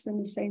works in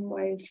the same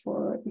way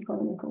for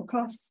economical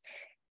costs.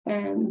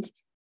 And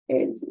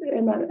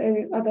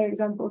other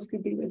examples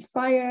could be with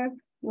fire,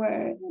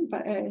 where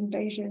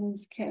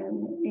invasions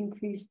can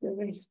increase the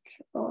risk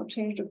or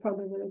change the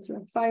probability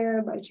of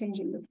fire by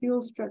changing the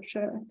fuel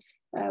structure,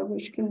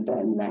 which can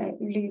then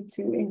lead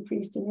to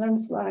increased in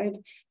landslide.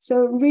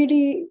 So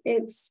really,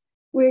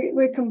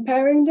 we're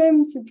comparing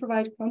them to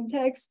provide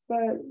context,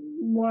 but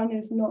one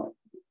is not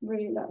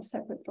really that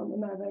separate from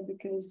another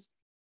because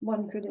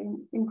one could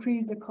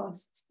increase the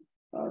cost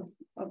of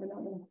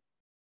another.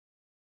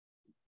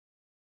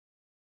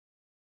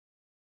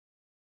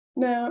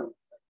 Now,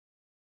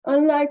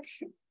 unlike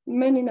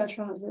many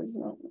natural hazards,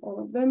 not all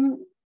of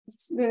them,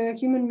 the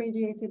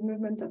human-mediated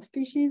movement of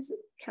species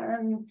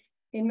can,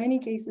 in many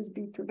cases,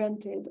 be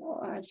prevented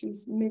or at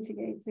least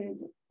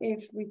mitigated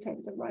if we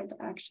take the right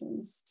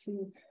actions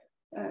to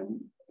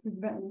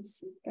prevent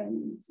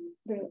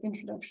the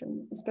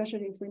introduction,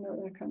 especially if we know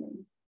they're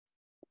coming.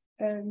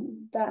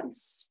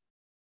 That's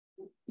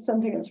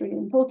something that's really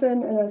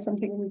important, and that's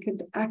something we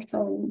could act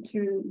on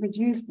to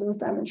reduce those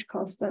damage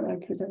costs that I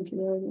presented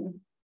earlier.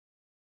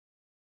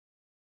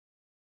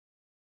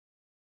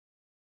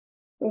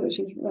 Which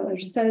is what I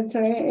just said.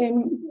 So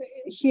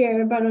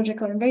here,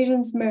 biological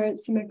invasions merit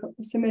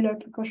similar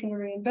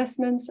precautionary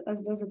investments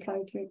as those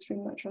applied to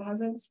extreme natural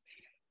hazards.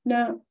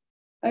 Now,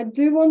 I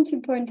do want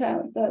to point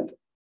out that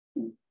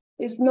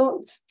it's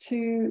not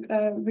to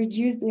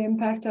reduce the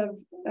impact of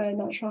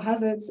natural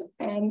hazards,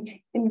 and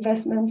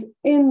investments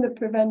in the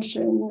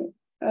prevention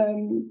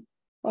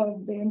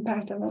of the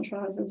impact of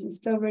natural hazards is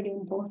still really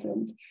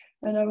important.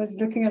 And I was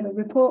looking at a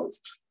report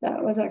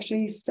that was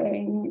actually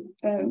saying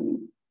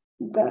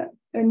that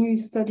a new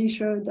study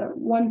showed that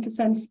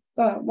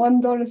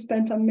 $1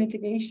 spent on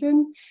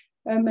mitigation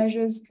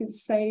measures could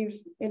save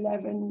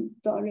 $11.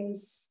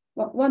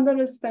 Well,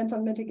 $1 spent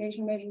on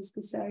mitigation measures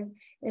could save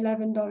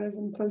 $11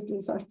 in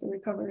post-disaster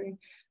recovery.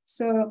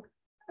 So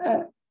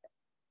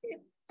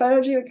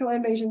biological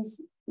invasions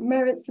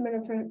merit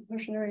similar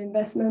precautionary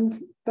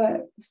investment,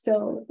 but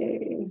still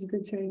it is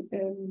good to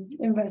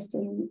invest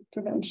in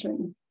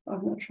prevention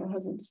of natural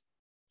hazards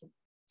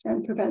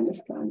and prevent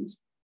these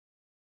plans.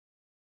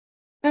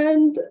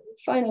 And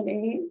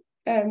finally,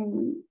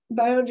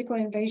 biological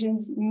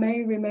invasions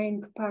may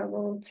remain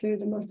comparable to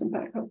the most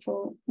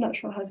impactful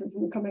natural hazards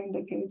in the coming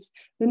decades.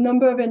 The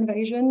number of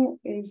invasion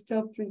is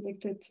still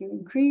predicted to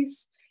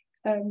increase.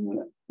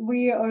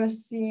 We are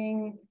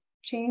seeing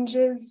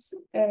changes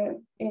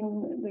in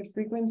the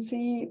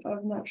frequency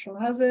of natural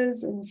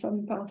hazards. In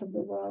some parts of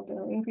the world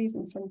they'll increase,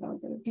 in some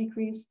parts they'll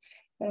decrease,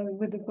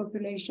 with the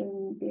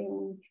population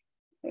being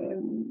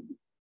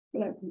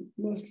like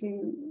mostly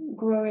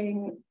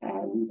growing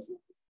and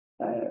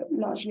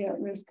largely at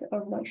risk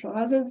of natural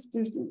hazards.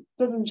 This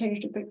doesn't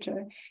change the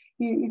picture.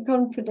 You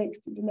can't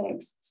predict the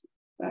next,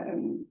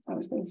 I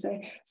was going to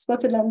say,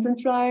 spotted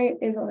lanternfly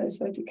is on its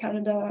way to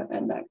Canada,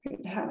 and that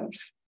could have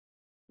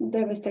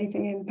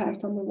devastating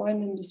impact on the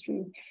wine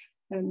industry.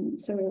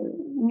 So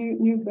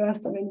new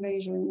burst of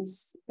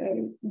invasions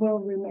will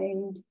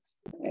remain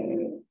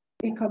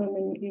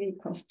economically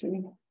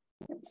costly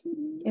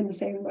in the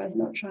same way as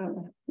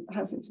natural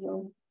hazards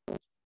will.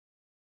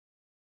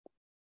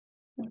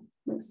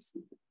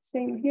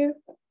 Same here.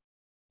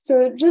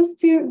 So just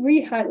to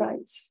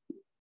re-highlight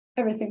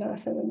everything that I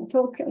said in the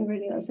talk, and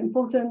really that's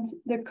important,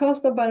 the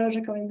cost of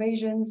biological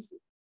invasions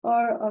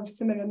are of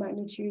similar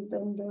magnitude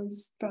than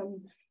those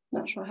from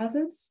natural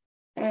hazards,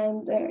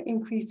 and they're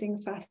increasing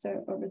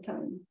faster over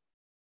time.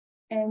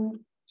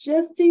 And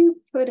just to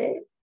put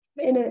it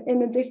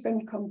in a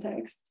different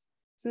context,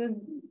 so if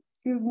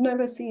you've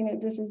never seen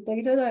it, this is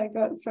data that I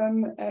got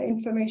from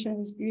Information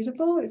is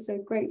Beautiful. It's a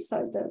great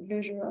site that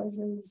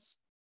visualizes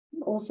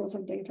all sorts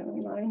of data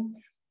online.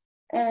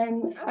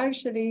 And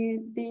actually,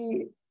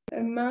 the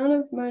amount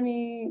of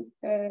money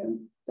that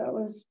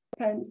was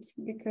spent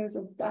because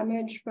of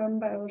damage from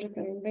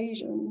biological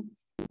invasion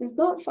is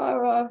not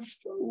far off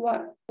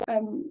what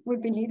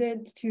would be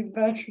needed to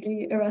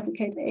virtually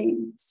eradicate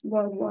AIDS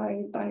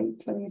worldwide by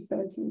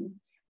 2030.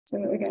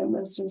 So again,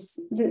 that's just,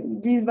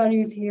 these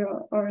values here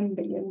are in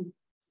billion.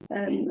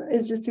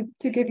 It's just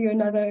to give you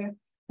another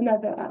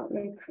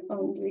outlook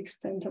on the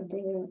extent of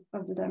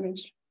the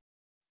damage.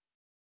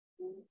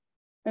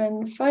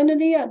 And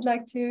finally, I'd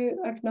like to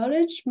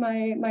acknowledge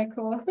my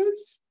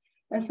co-authors.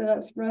 So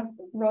that's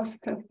Ross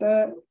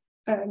Cuthbert,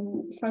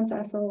 Franz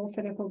Assel,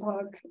 Filippo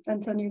Brock,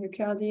 Anthony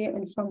Ricciardi,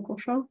 and Frank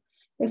Cochon,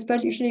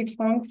 especially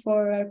Frank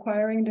for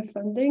acquiring the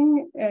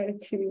funding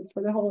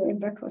for the whole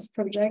InvaCost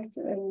project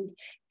and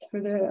for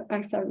the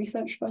AXA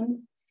Research Fund.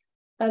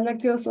 I'd like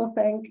to also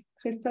thank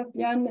Christophe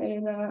Diane,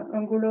 Elena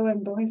Angulo,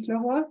 and Boris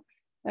Leroy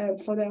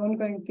for their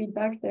ongoing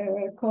feedback.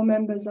 They're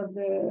co-members of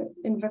the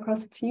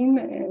InvaCost team,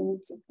 and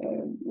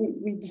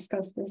we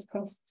discussed this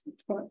cost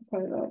quite a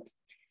lot.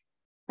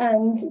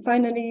 And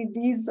finally,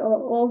 these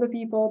are all the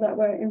people that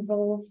were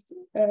involved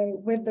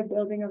with the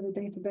building of the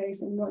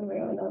database in one way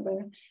or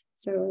another.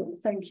 So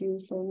thank you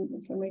for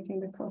making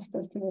the cost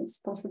estimates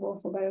possible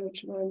for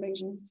biological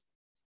invasions.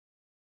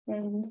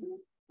 And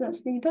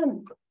that's me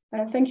done.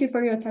 Thank you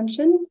for your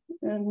attention.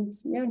 And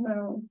yeah, now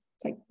I'll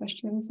take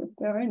questions if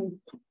there are any.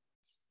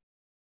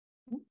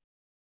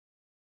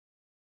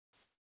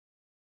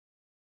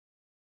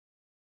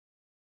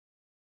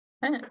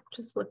 And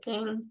just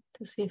looking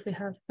to see if we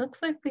have,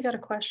 looks like we got a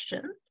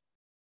question.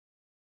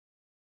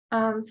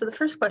 So the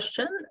first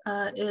question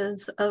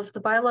is, of the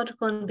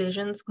biological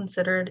invasions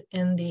considered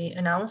in the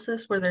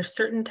analysis, were there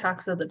certain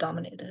taxa that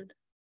dominated?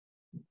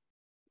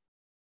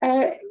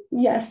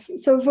 Yes,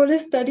 so for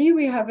this study,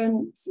 we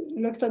haven't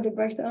looked at the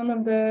breakdown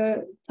of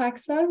the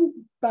taxa,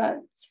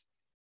 but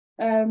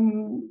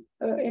in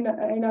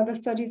other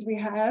studies we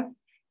have,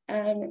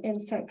 and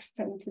insects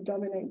tend to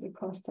dominate the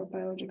cost of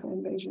biological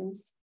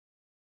invasions.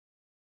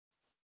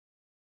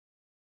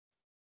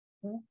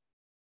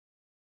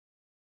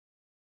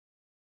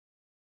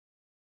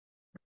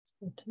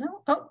 Good to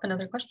know. Oh,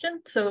 another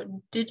question.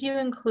 So did you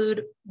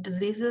include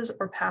diseases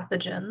or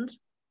pathogens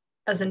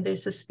as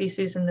invasive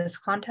species in this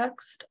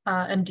context?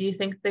 And do you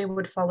think they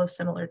would follow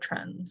similar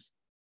trends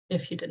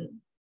if you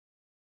didn't?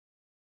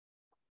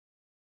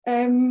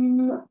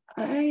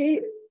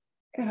 I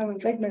have a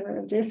vague memory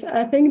of this.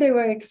 I think they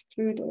were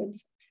excluded.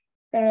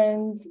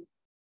 And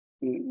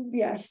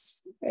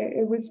yes,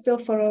 it would still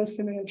follow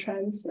similar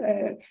trends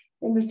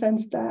in the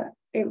sense that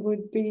it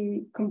would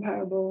be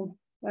comparable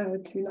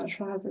to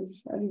natural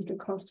hazards, at least the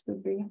cost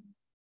would be.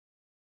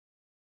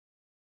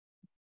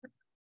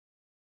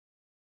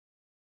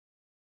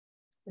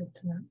 Good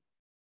to know.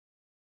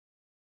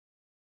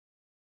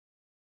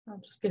 I'll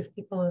just give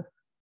people a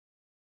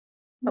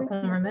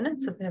couple more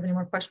minutes if they have any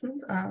more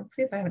questions. Let's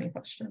see if I have any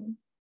questions.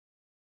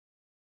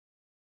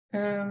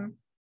 I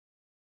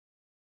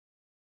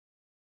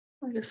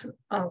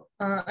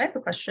have a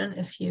question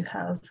if you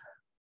have.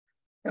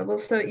 Yeah, well,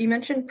 so you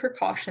mentioned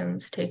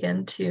precautions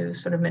taken to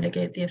sort of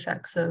mitigate the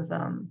effects of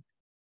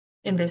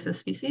invasive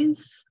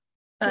species.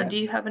 Yeah. Do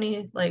you have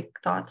any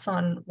thoughts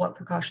on what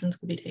precautions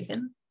could be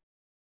taken?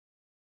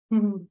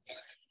 Mm-hmm.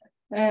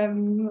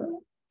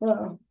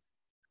 Well,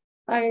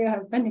 I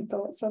have many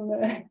thoughts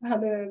on how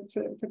the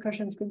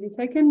precautions could be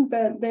taken,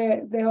 but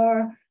there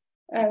are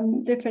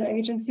different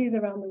agencies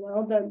around the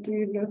world that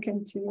do look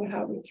into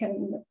how we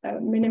can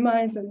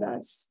minimize, and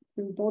that's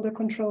through border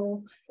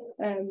control.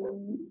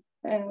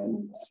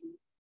 And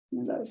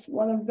that's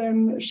one of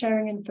them,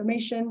 sharing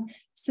information.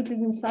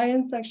 Citizen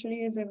science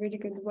actually is a really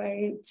good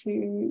way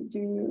to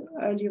do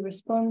early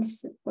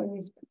response when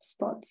you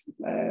spot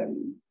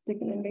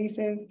particularly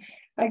invasive.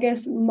 I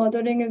guess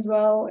modeling as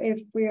well,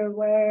 if we're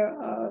aware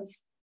of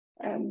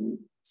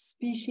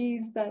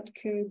species that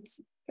could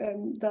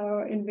that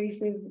are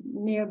invasive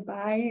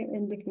nearby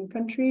in different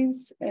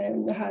countries,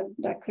 and how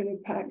that could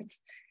impact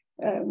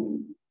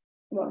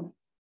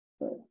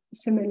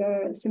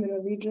similar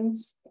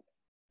regions.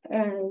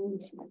 And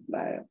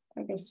I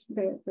guess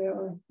there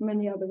are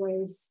many other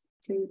ways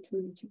to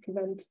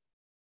prevent.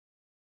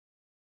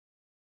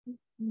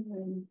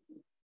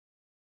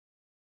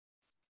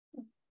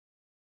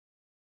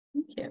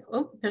 Thank you.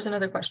 Oh, here's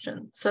another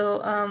question.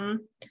 So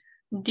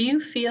do you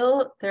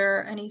feel there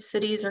are any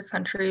cities or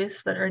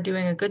countries that are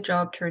doing a good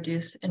job to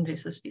reduce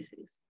invasive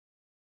species?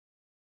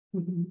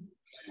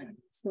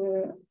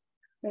 So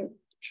a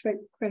trick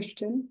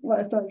question. Well,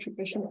 it's not a trick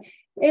question.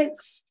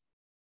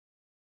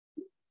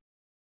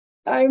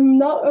 I'm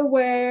not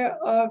aware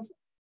of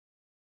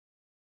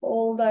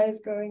all that is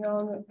going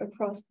on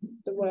across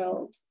the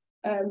world.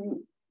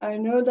 I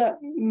know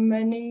that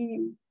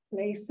many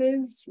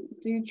places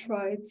do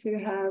try to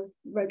have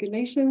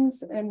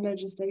regulations and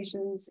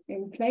legislations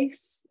in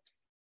place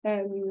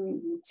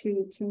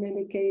to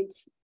mitigate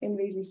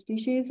invasive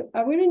species.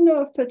 I wouldn't know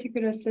of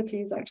particular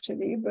cities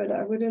actually, but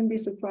I wouldn't be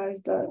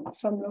surprised that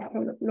some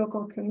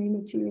local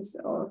communities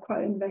are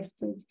quite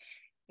invested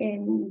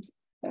in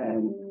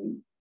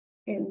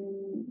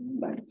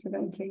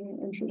preventing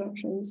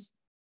introductions.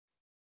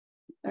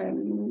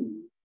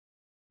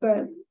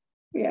 But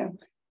yeah,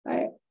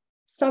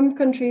 some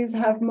countries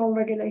have more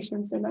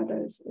regulations than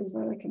others, is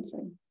what I can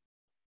say.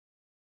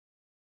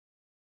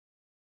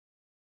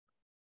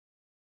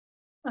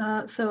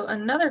 So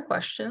another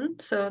question.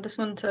 So this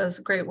one says,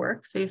 great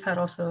work. So you've had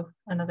also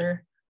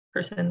another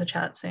person in the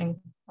chat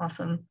saying,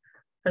 awesome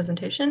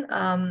presentation.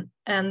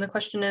 And the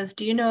question is,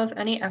 do you know of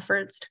any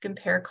efforts to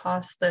compare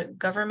costs that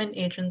government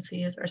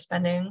agencies are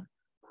spending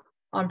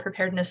on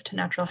preparedness to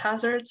natural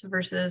hazards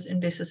versus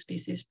invasive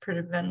species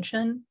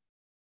prevention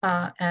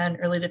and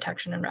early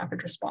detection and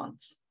rapid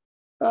response?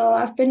 Oh,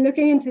 I've been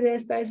looking into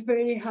this, but it's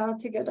really hard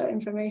to get that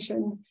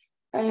information.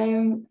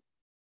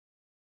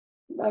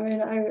 I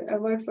mean, I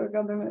work for a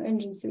government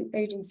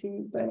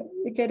agency, but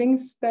getting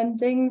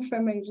spending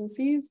from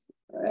agencies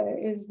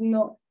is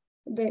not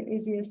the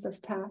easiest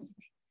of tasks.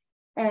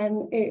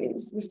 And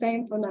it's the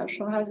same for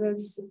natural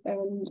hazards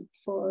and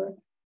for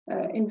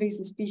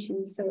invasive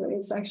species. So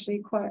it's actually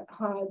quite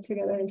hard to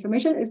get that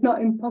information. It's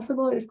not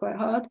impossible, it's quite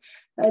hard.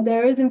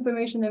 There is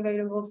information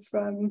available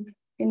from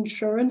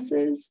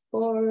insurances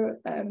for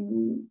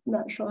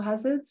natural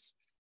hazards.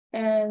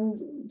 And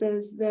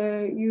there's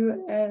the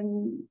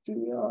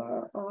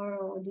UNDR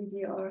or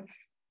DDR,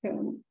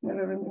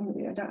 never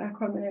remember the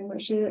acronym,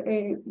 which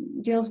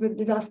deals with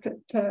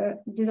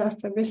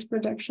disaster risk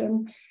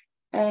reduction.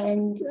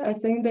 And I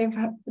think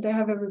they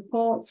have a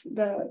report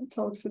that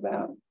talks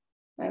about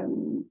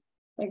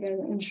again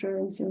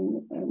insurance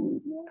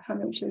and how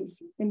much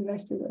is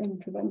invested in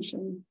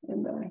prevention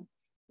in there.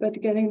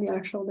 But getting the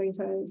actual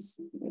data is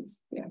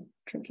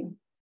tricky.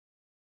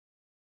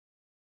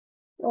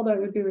 Although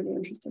it would be really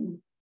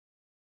interesting.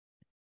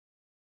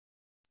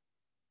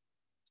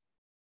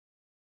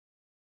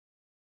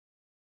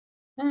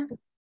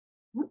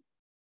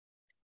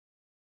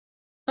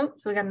 Oh,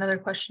 so we got another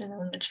question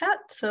in the chat.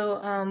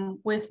 So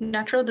with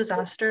natural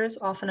disasters,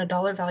 often a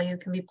dollar value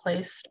can be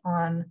placed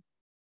on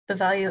the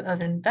value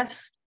of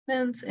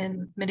investments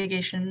in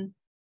mitigation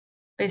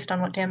based on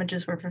what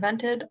damages were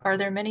prevented. Are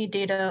there many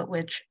data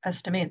which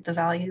estimate the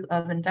value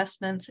of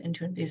investments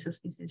into invasive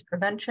species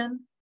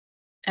prevention?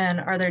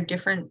 And are there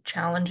different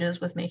challenges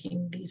with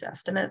making these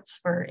estimates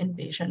for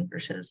invasion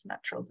versus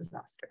natural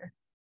disaster?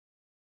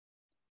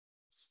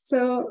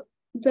 So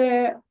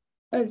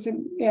it's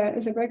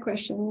a great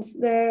question.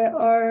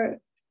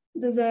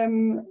 There's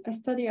a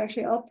study,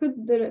 actually, I'll put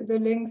the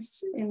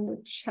links in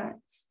the chat.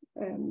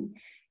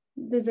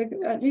 There's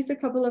at least a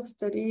couple of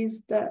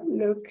studies that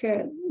look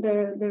at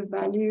the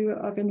value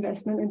of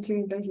investment into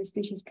invasive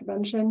species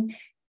prevention.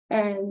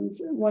 And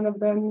one of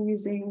them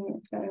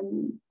using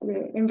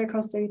the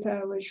InvaCost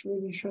data, which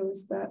really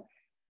shows that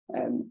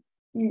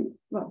you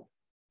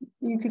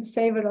could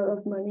save a lot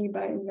of money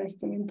by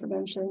investing in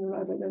prevention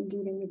rather than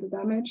dealing with the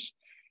damage.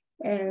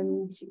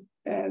 And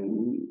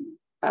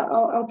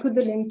I'll put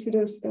the link to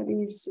those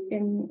studies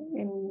in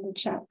the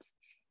chat.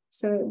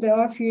 So there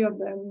are a few of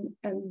them,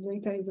 and the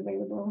data is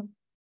available.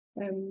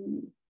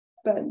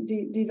 But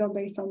these are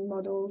based on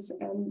models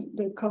and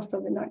the cost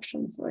of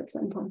inaction, for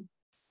example.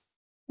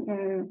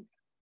 Are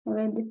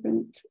there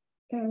different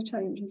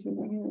challenges with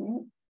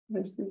that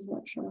versus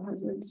natural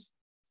hazards?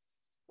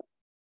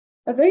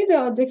 I think there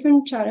are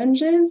different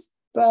challenges,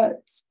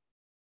 but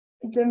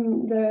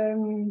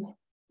the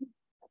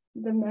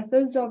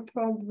methods are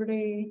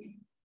probably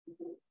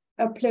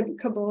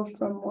applicable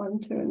from one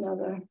to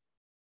another.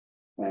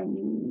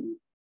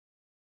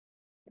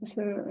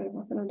 So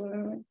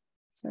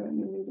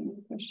I'm losing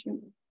the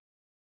question.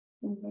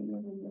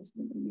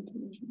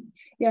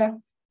 Yeah,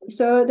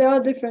 so they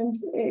are different,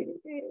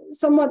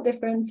 somewhat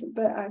different,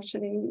 but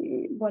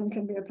actually one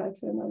can be applied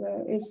to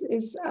another.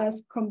 Is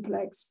as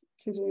complex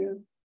to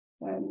do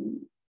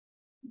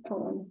for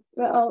one.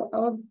 But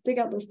I'll dig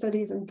out the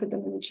studies and put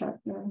them in the chat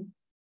now.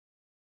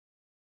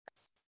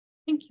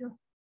 Thank you.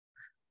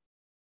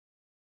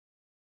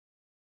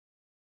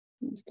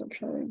 Stop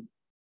sharing.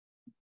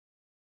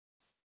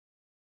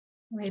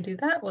 When we do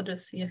that, we'll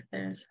just see if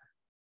there's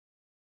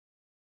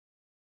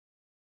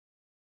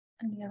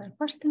any other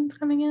questions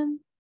coming in.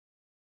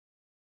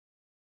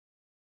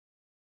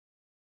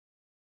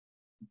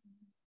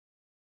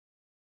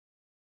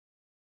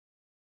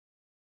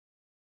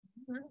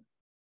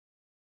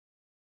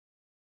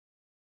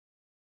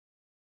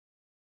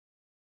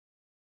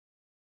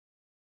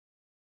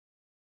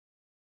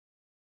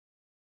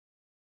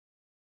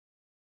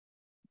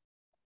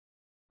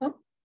 Oh,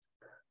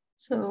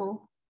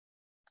 so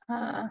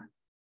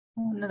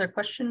another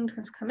question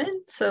has come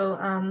in. So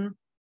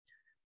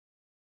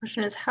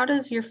question is, how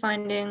does your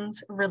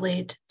findings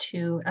relate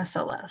to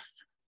SLF?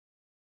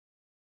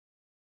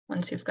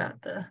 Once you've got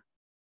the...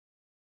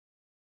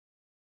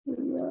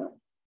 Yeah.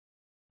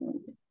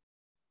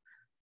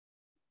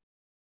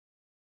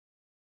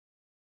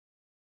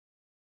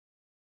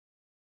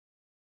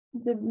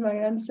 Did my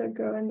answer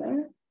go in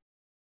there?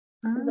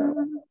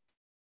 No.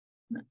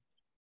 I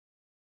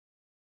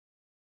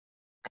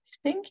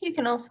think you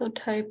can also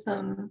type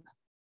them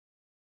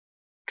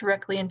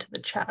directly into the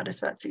chat if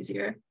that's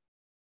easier.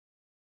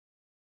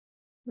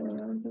 Yeah,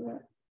 I'll do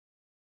that.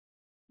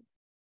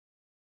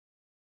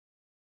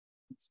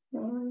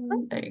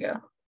 Oh, there you go.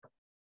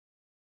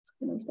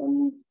 There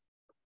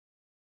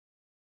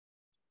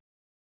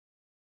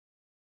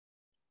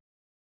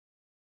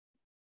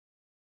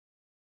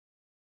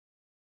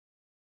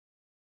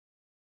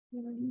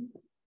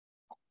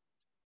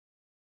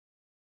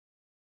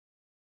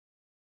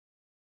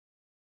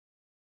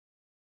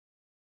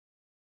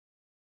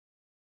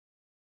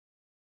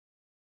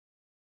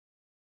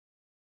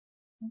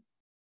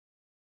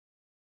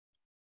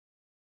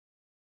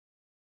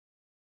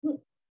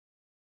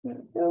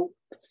we go.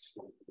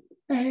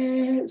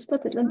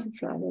 Spotted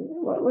lanternfly.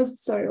 What was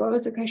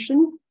the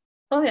question?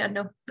 Oh yeah,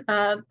 no.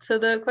 So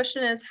the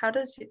question is, how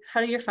do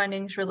your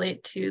findings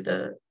relate to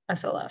the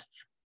SLF?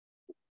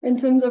 In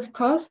terms of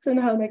cost and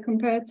how they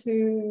compare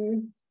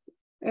to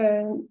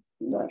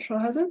natural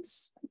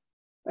hazards?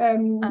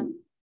 I'm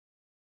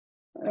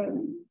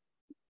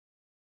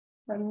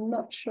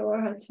not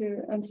sure how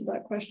to answer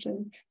that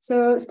question.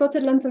 So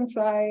spotted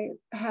lanternfly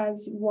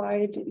has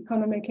wide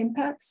economic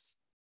impacts,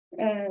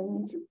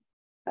 and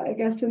I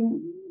guess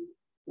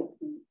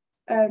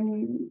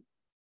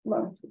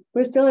well,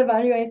 we're still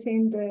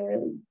evaluating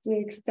the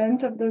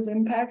extent of those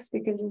impacts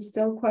because it's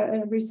still quite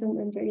a recent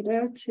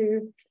invader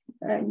to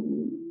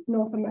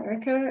North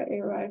America. It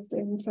arrived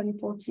in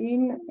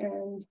 2014,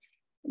 and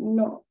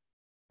not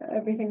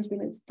everything's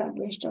been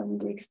established on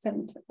the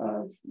extent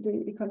of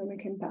the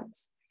economic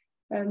impacts.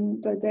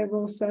 But they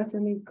will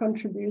certainly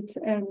contribute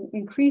and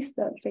increase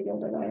that figure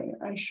that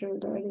I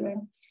showed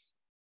earlier.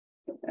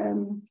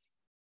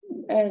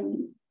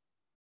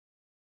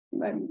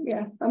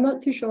 Yeah, I'm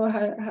not too sure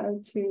how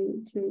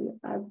to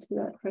add to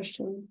that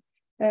question.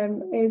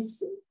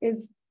 Is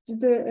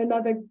just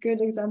another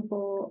good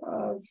example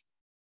of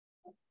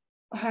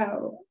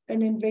how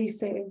an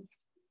invasive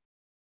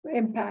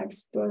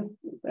impacts both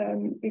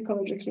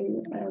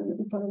ecologically and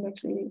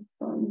economically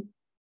on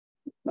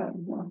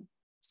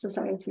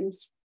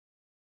societies.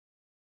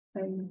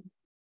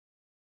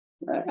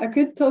 I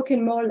could talk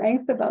in more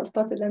length about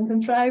spotted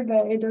lanternfly,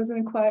 but it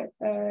doesn't quite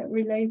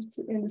relate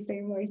in the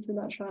same way to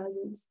natural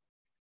hazards.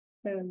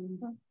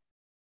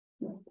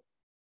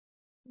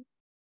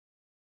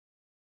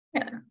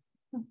 Yeah,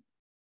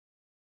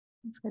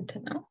 that's good to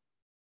know.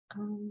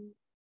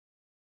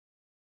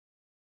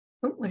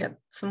 Oh, we got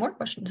some more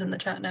questions in the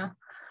chat now.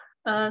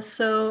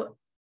 So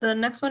the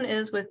next one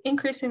is, with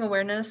increasing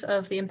awareness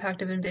of the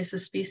impact of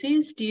invasive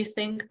species, do you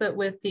think that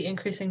with the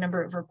increasing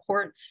number of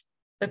reports,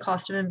 the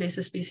cost of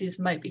invasive species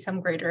might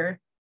become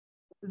greater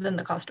than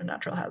the cost of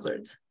natural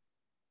hazards?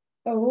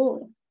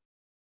 Oh,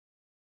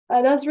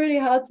 that's really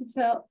hard to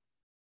tell.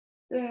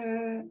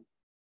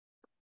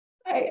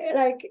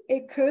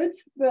 It could,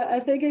 but I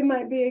think it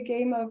might be a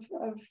game of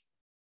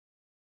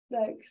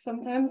like,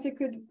 sometimes it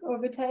could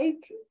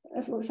overtake.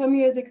 Some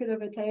years it could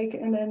overtake,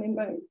 and then it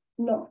might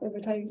not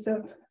overtake.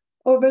 So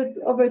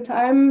over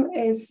time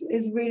is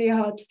really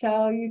hard to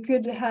tell. You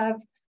could have,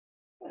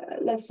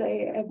 let's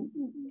say, a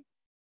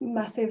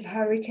massive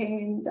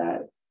hurricane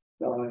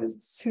or a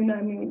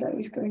tsunami that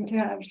is going to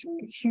have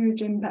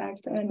huge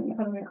impact and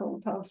economical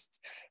costs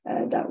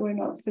that were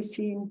not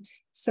foreseen.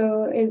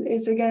 So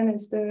it's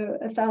the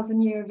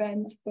 1,000-year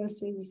event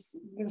versus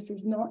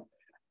not.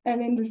 And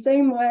in the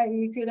same way,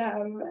 you could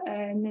have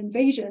an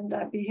invasion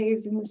that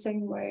behaves in the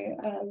same way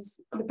as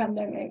the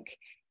pandemic,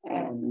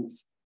 and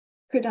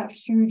could have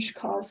huge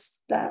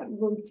costs that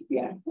would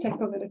take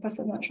over the cost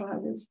of natural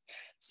hazards.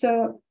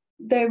 So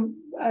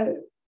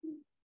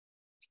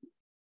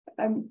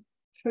I'm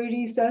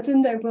pretty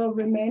certain they will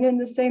remain in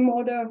the same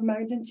order of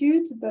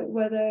magnitude, but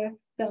whether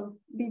they'll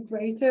be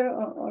greater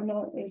or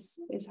not is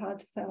hard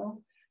to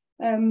tell.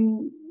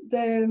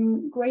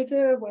 The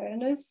greater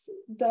awareness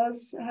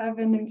does have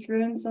an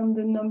influence on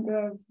the number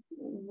of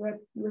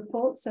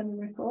reports and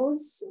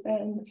recalls,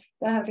 and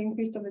they have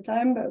increased over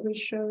time, but we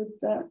showed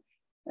that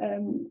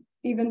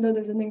even though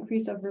there's an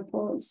increase of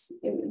reports,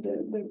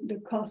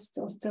 the costs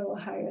are still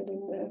higher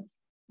than the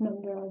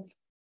number of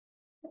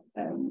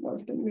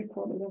what's been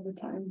recorded over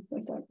time,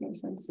 if that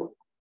makes sense.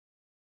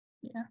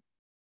 Yeah.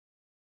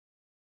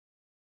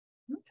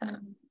 Okay.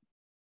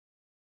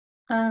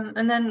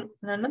 And then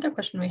another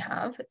question we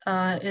have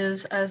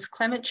is, as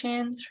climate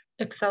change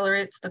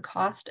accelerates the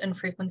cost and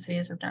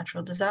frequencies of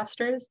natural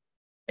disasters,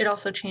 it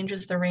also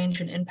changes the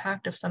range and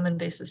impact of some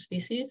invasive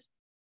species.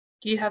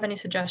 Do you have any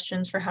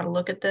suggestions for how to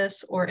look at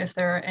this, or if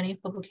there are any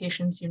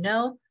publications you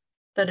know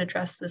that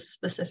address this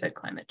specific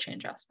climate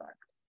change aspect?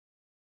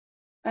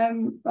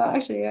 Well,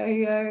 actually,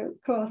 I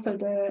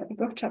co-authored a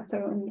book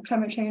chapter on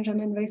climate change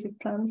and invasive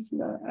plants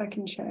that I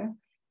can share.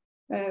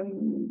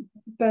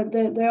 But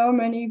there are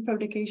many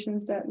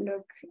publications that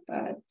look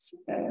at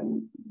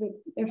the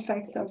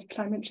effect of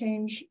climate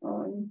change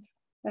on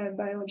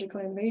biological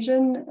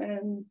invasion,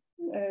 and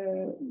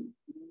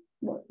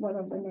one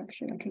of them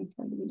actually I can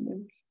probably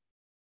link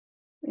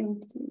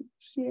into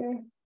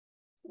here,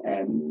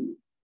 and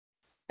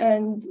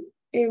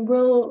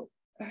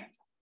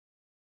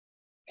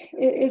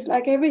it's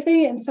like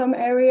everything. In some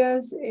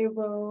areas it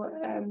will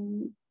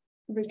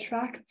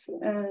retract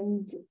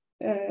and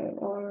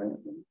or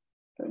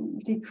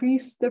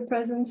decrease the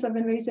presence of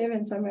invasive.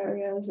 In some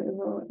areas it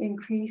will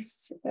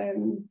increase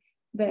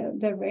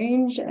the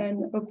range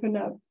and open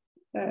up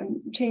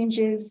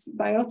changes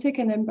biotic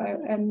and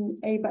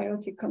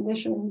abiotic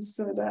conditions,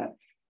 so that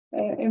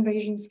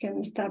invasions can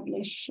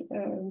establish,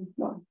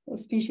 a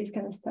species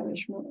can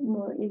establish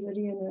more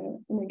easily in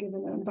a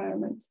given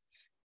environment.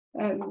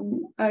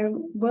 I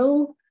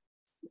will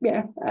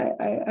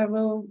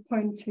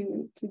point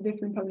to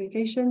different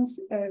publications,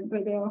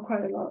 but there are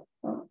quite a lot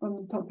on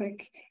the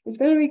topic. It's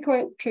going to be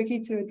quite tricky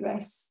to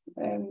address,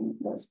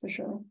 that's for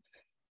sure.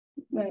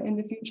 In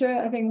the future,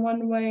 I think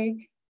one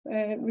way,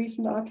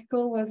 recent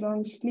article was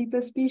on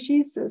sleeper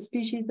species, so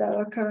species that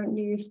are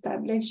currently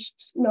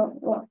established,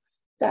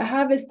 that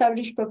have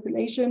established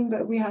population,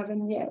 but we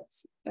haven't yet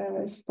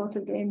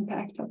spotted the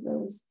impact of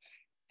those.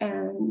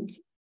 And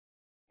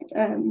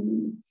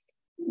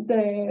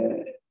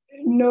the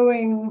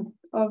knowing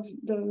of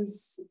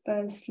those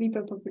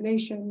sleeper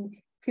population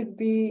could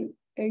be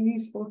a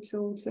useful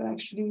tool to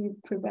actually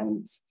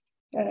prevent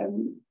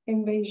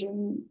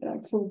invasion,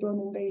 like full-blown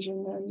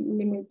invasion, and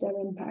limit their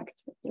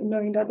impact,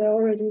 knowing that they're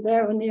already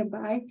there or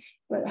nearby,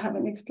 but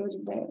haven't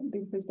exploded there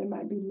because they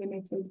might be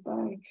limited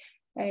by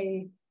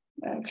a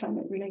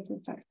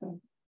climate-related factor.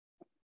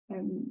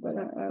 But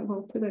I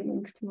will put a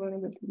link to one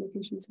of the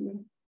publications here.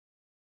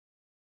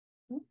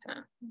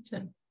 Okay,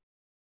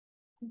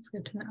 that's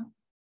good to know.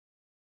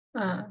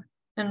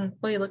 And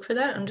while you look for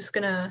that, I'm just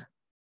gonna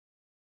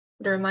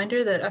put a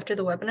reminder that after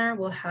the webinar,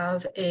 we'll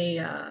have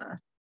a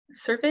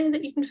survey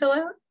that you can fill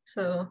out.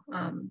 So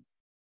I'm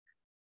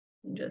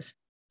just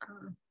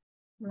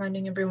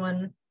reminding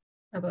everyone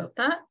about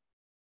that.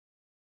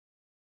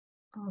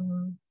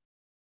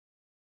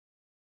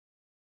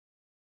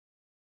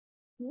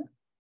 Yeah.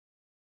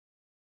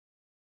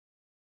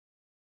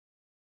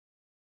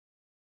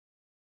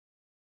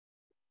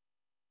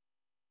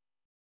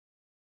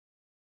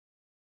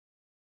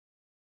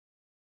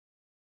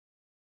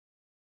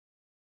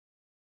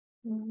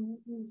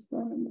 There's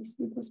one of the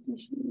sleeper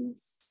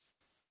species.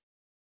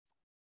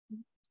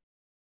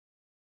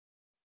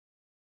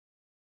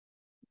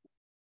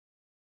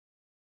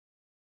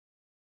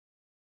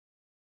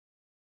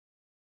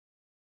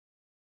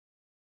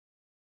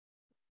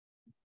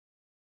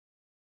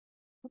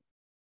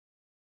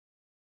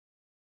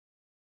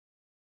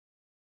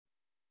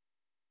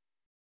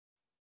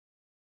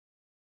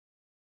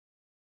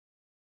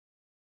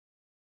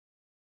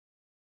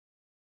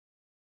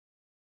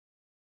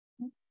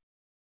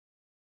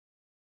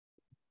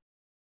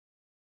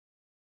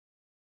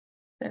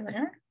 There.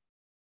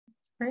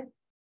 That's great.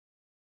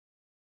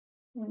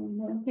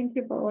 Thank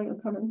you for all your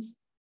comments.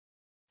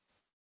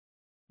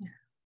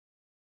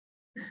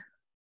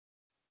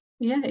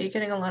 Yeah, you're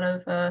getting a lot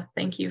of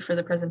thank you for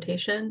the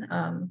presentation.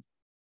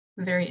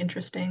 Very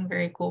interesting,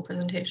 very cool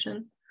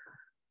presentation.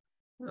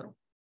 So,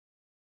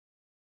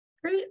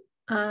 great.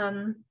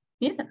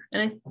 Yeah,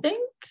 and I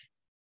think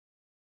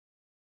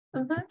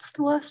that's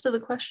the last of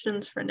the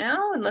questions for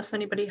now, unless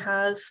anybody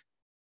has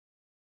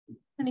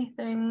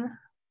anything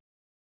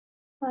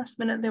last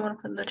minute they want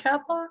to put in the chat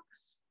box.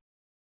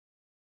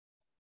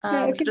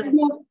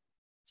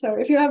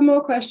 If you have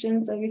more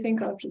questions that you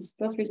think of, just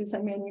feel free to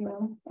send me an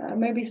email.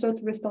 Maybe slow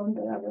to respond,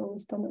 but I will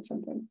respond at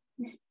some point.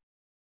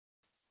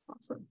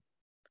 Awesome.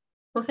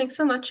 Well, thanks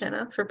so much,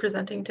 Anna, for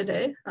presenting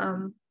today.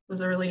 It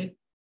was a really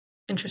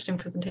interesting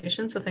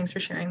presentation. So thanks for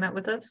sharing that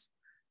with us.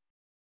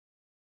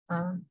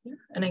 Yeah,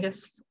 and I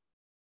guess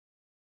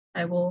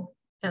I will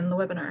end the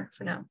webinar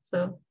for now.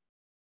 So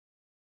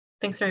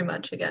thanks very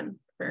much again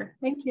for.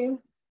 Thank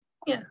you.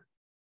 Yeah.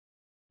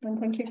 And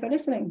thank you for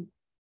listening.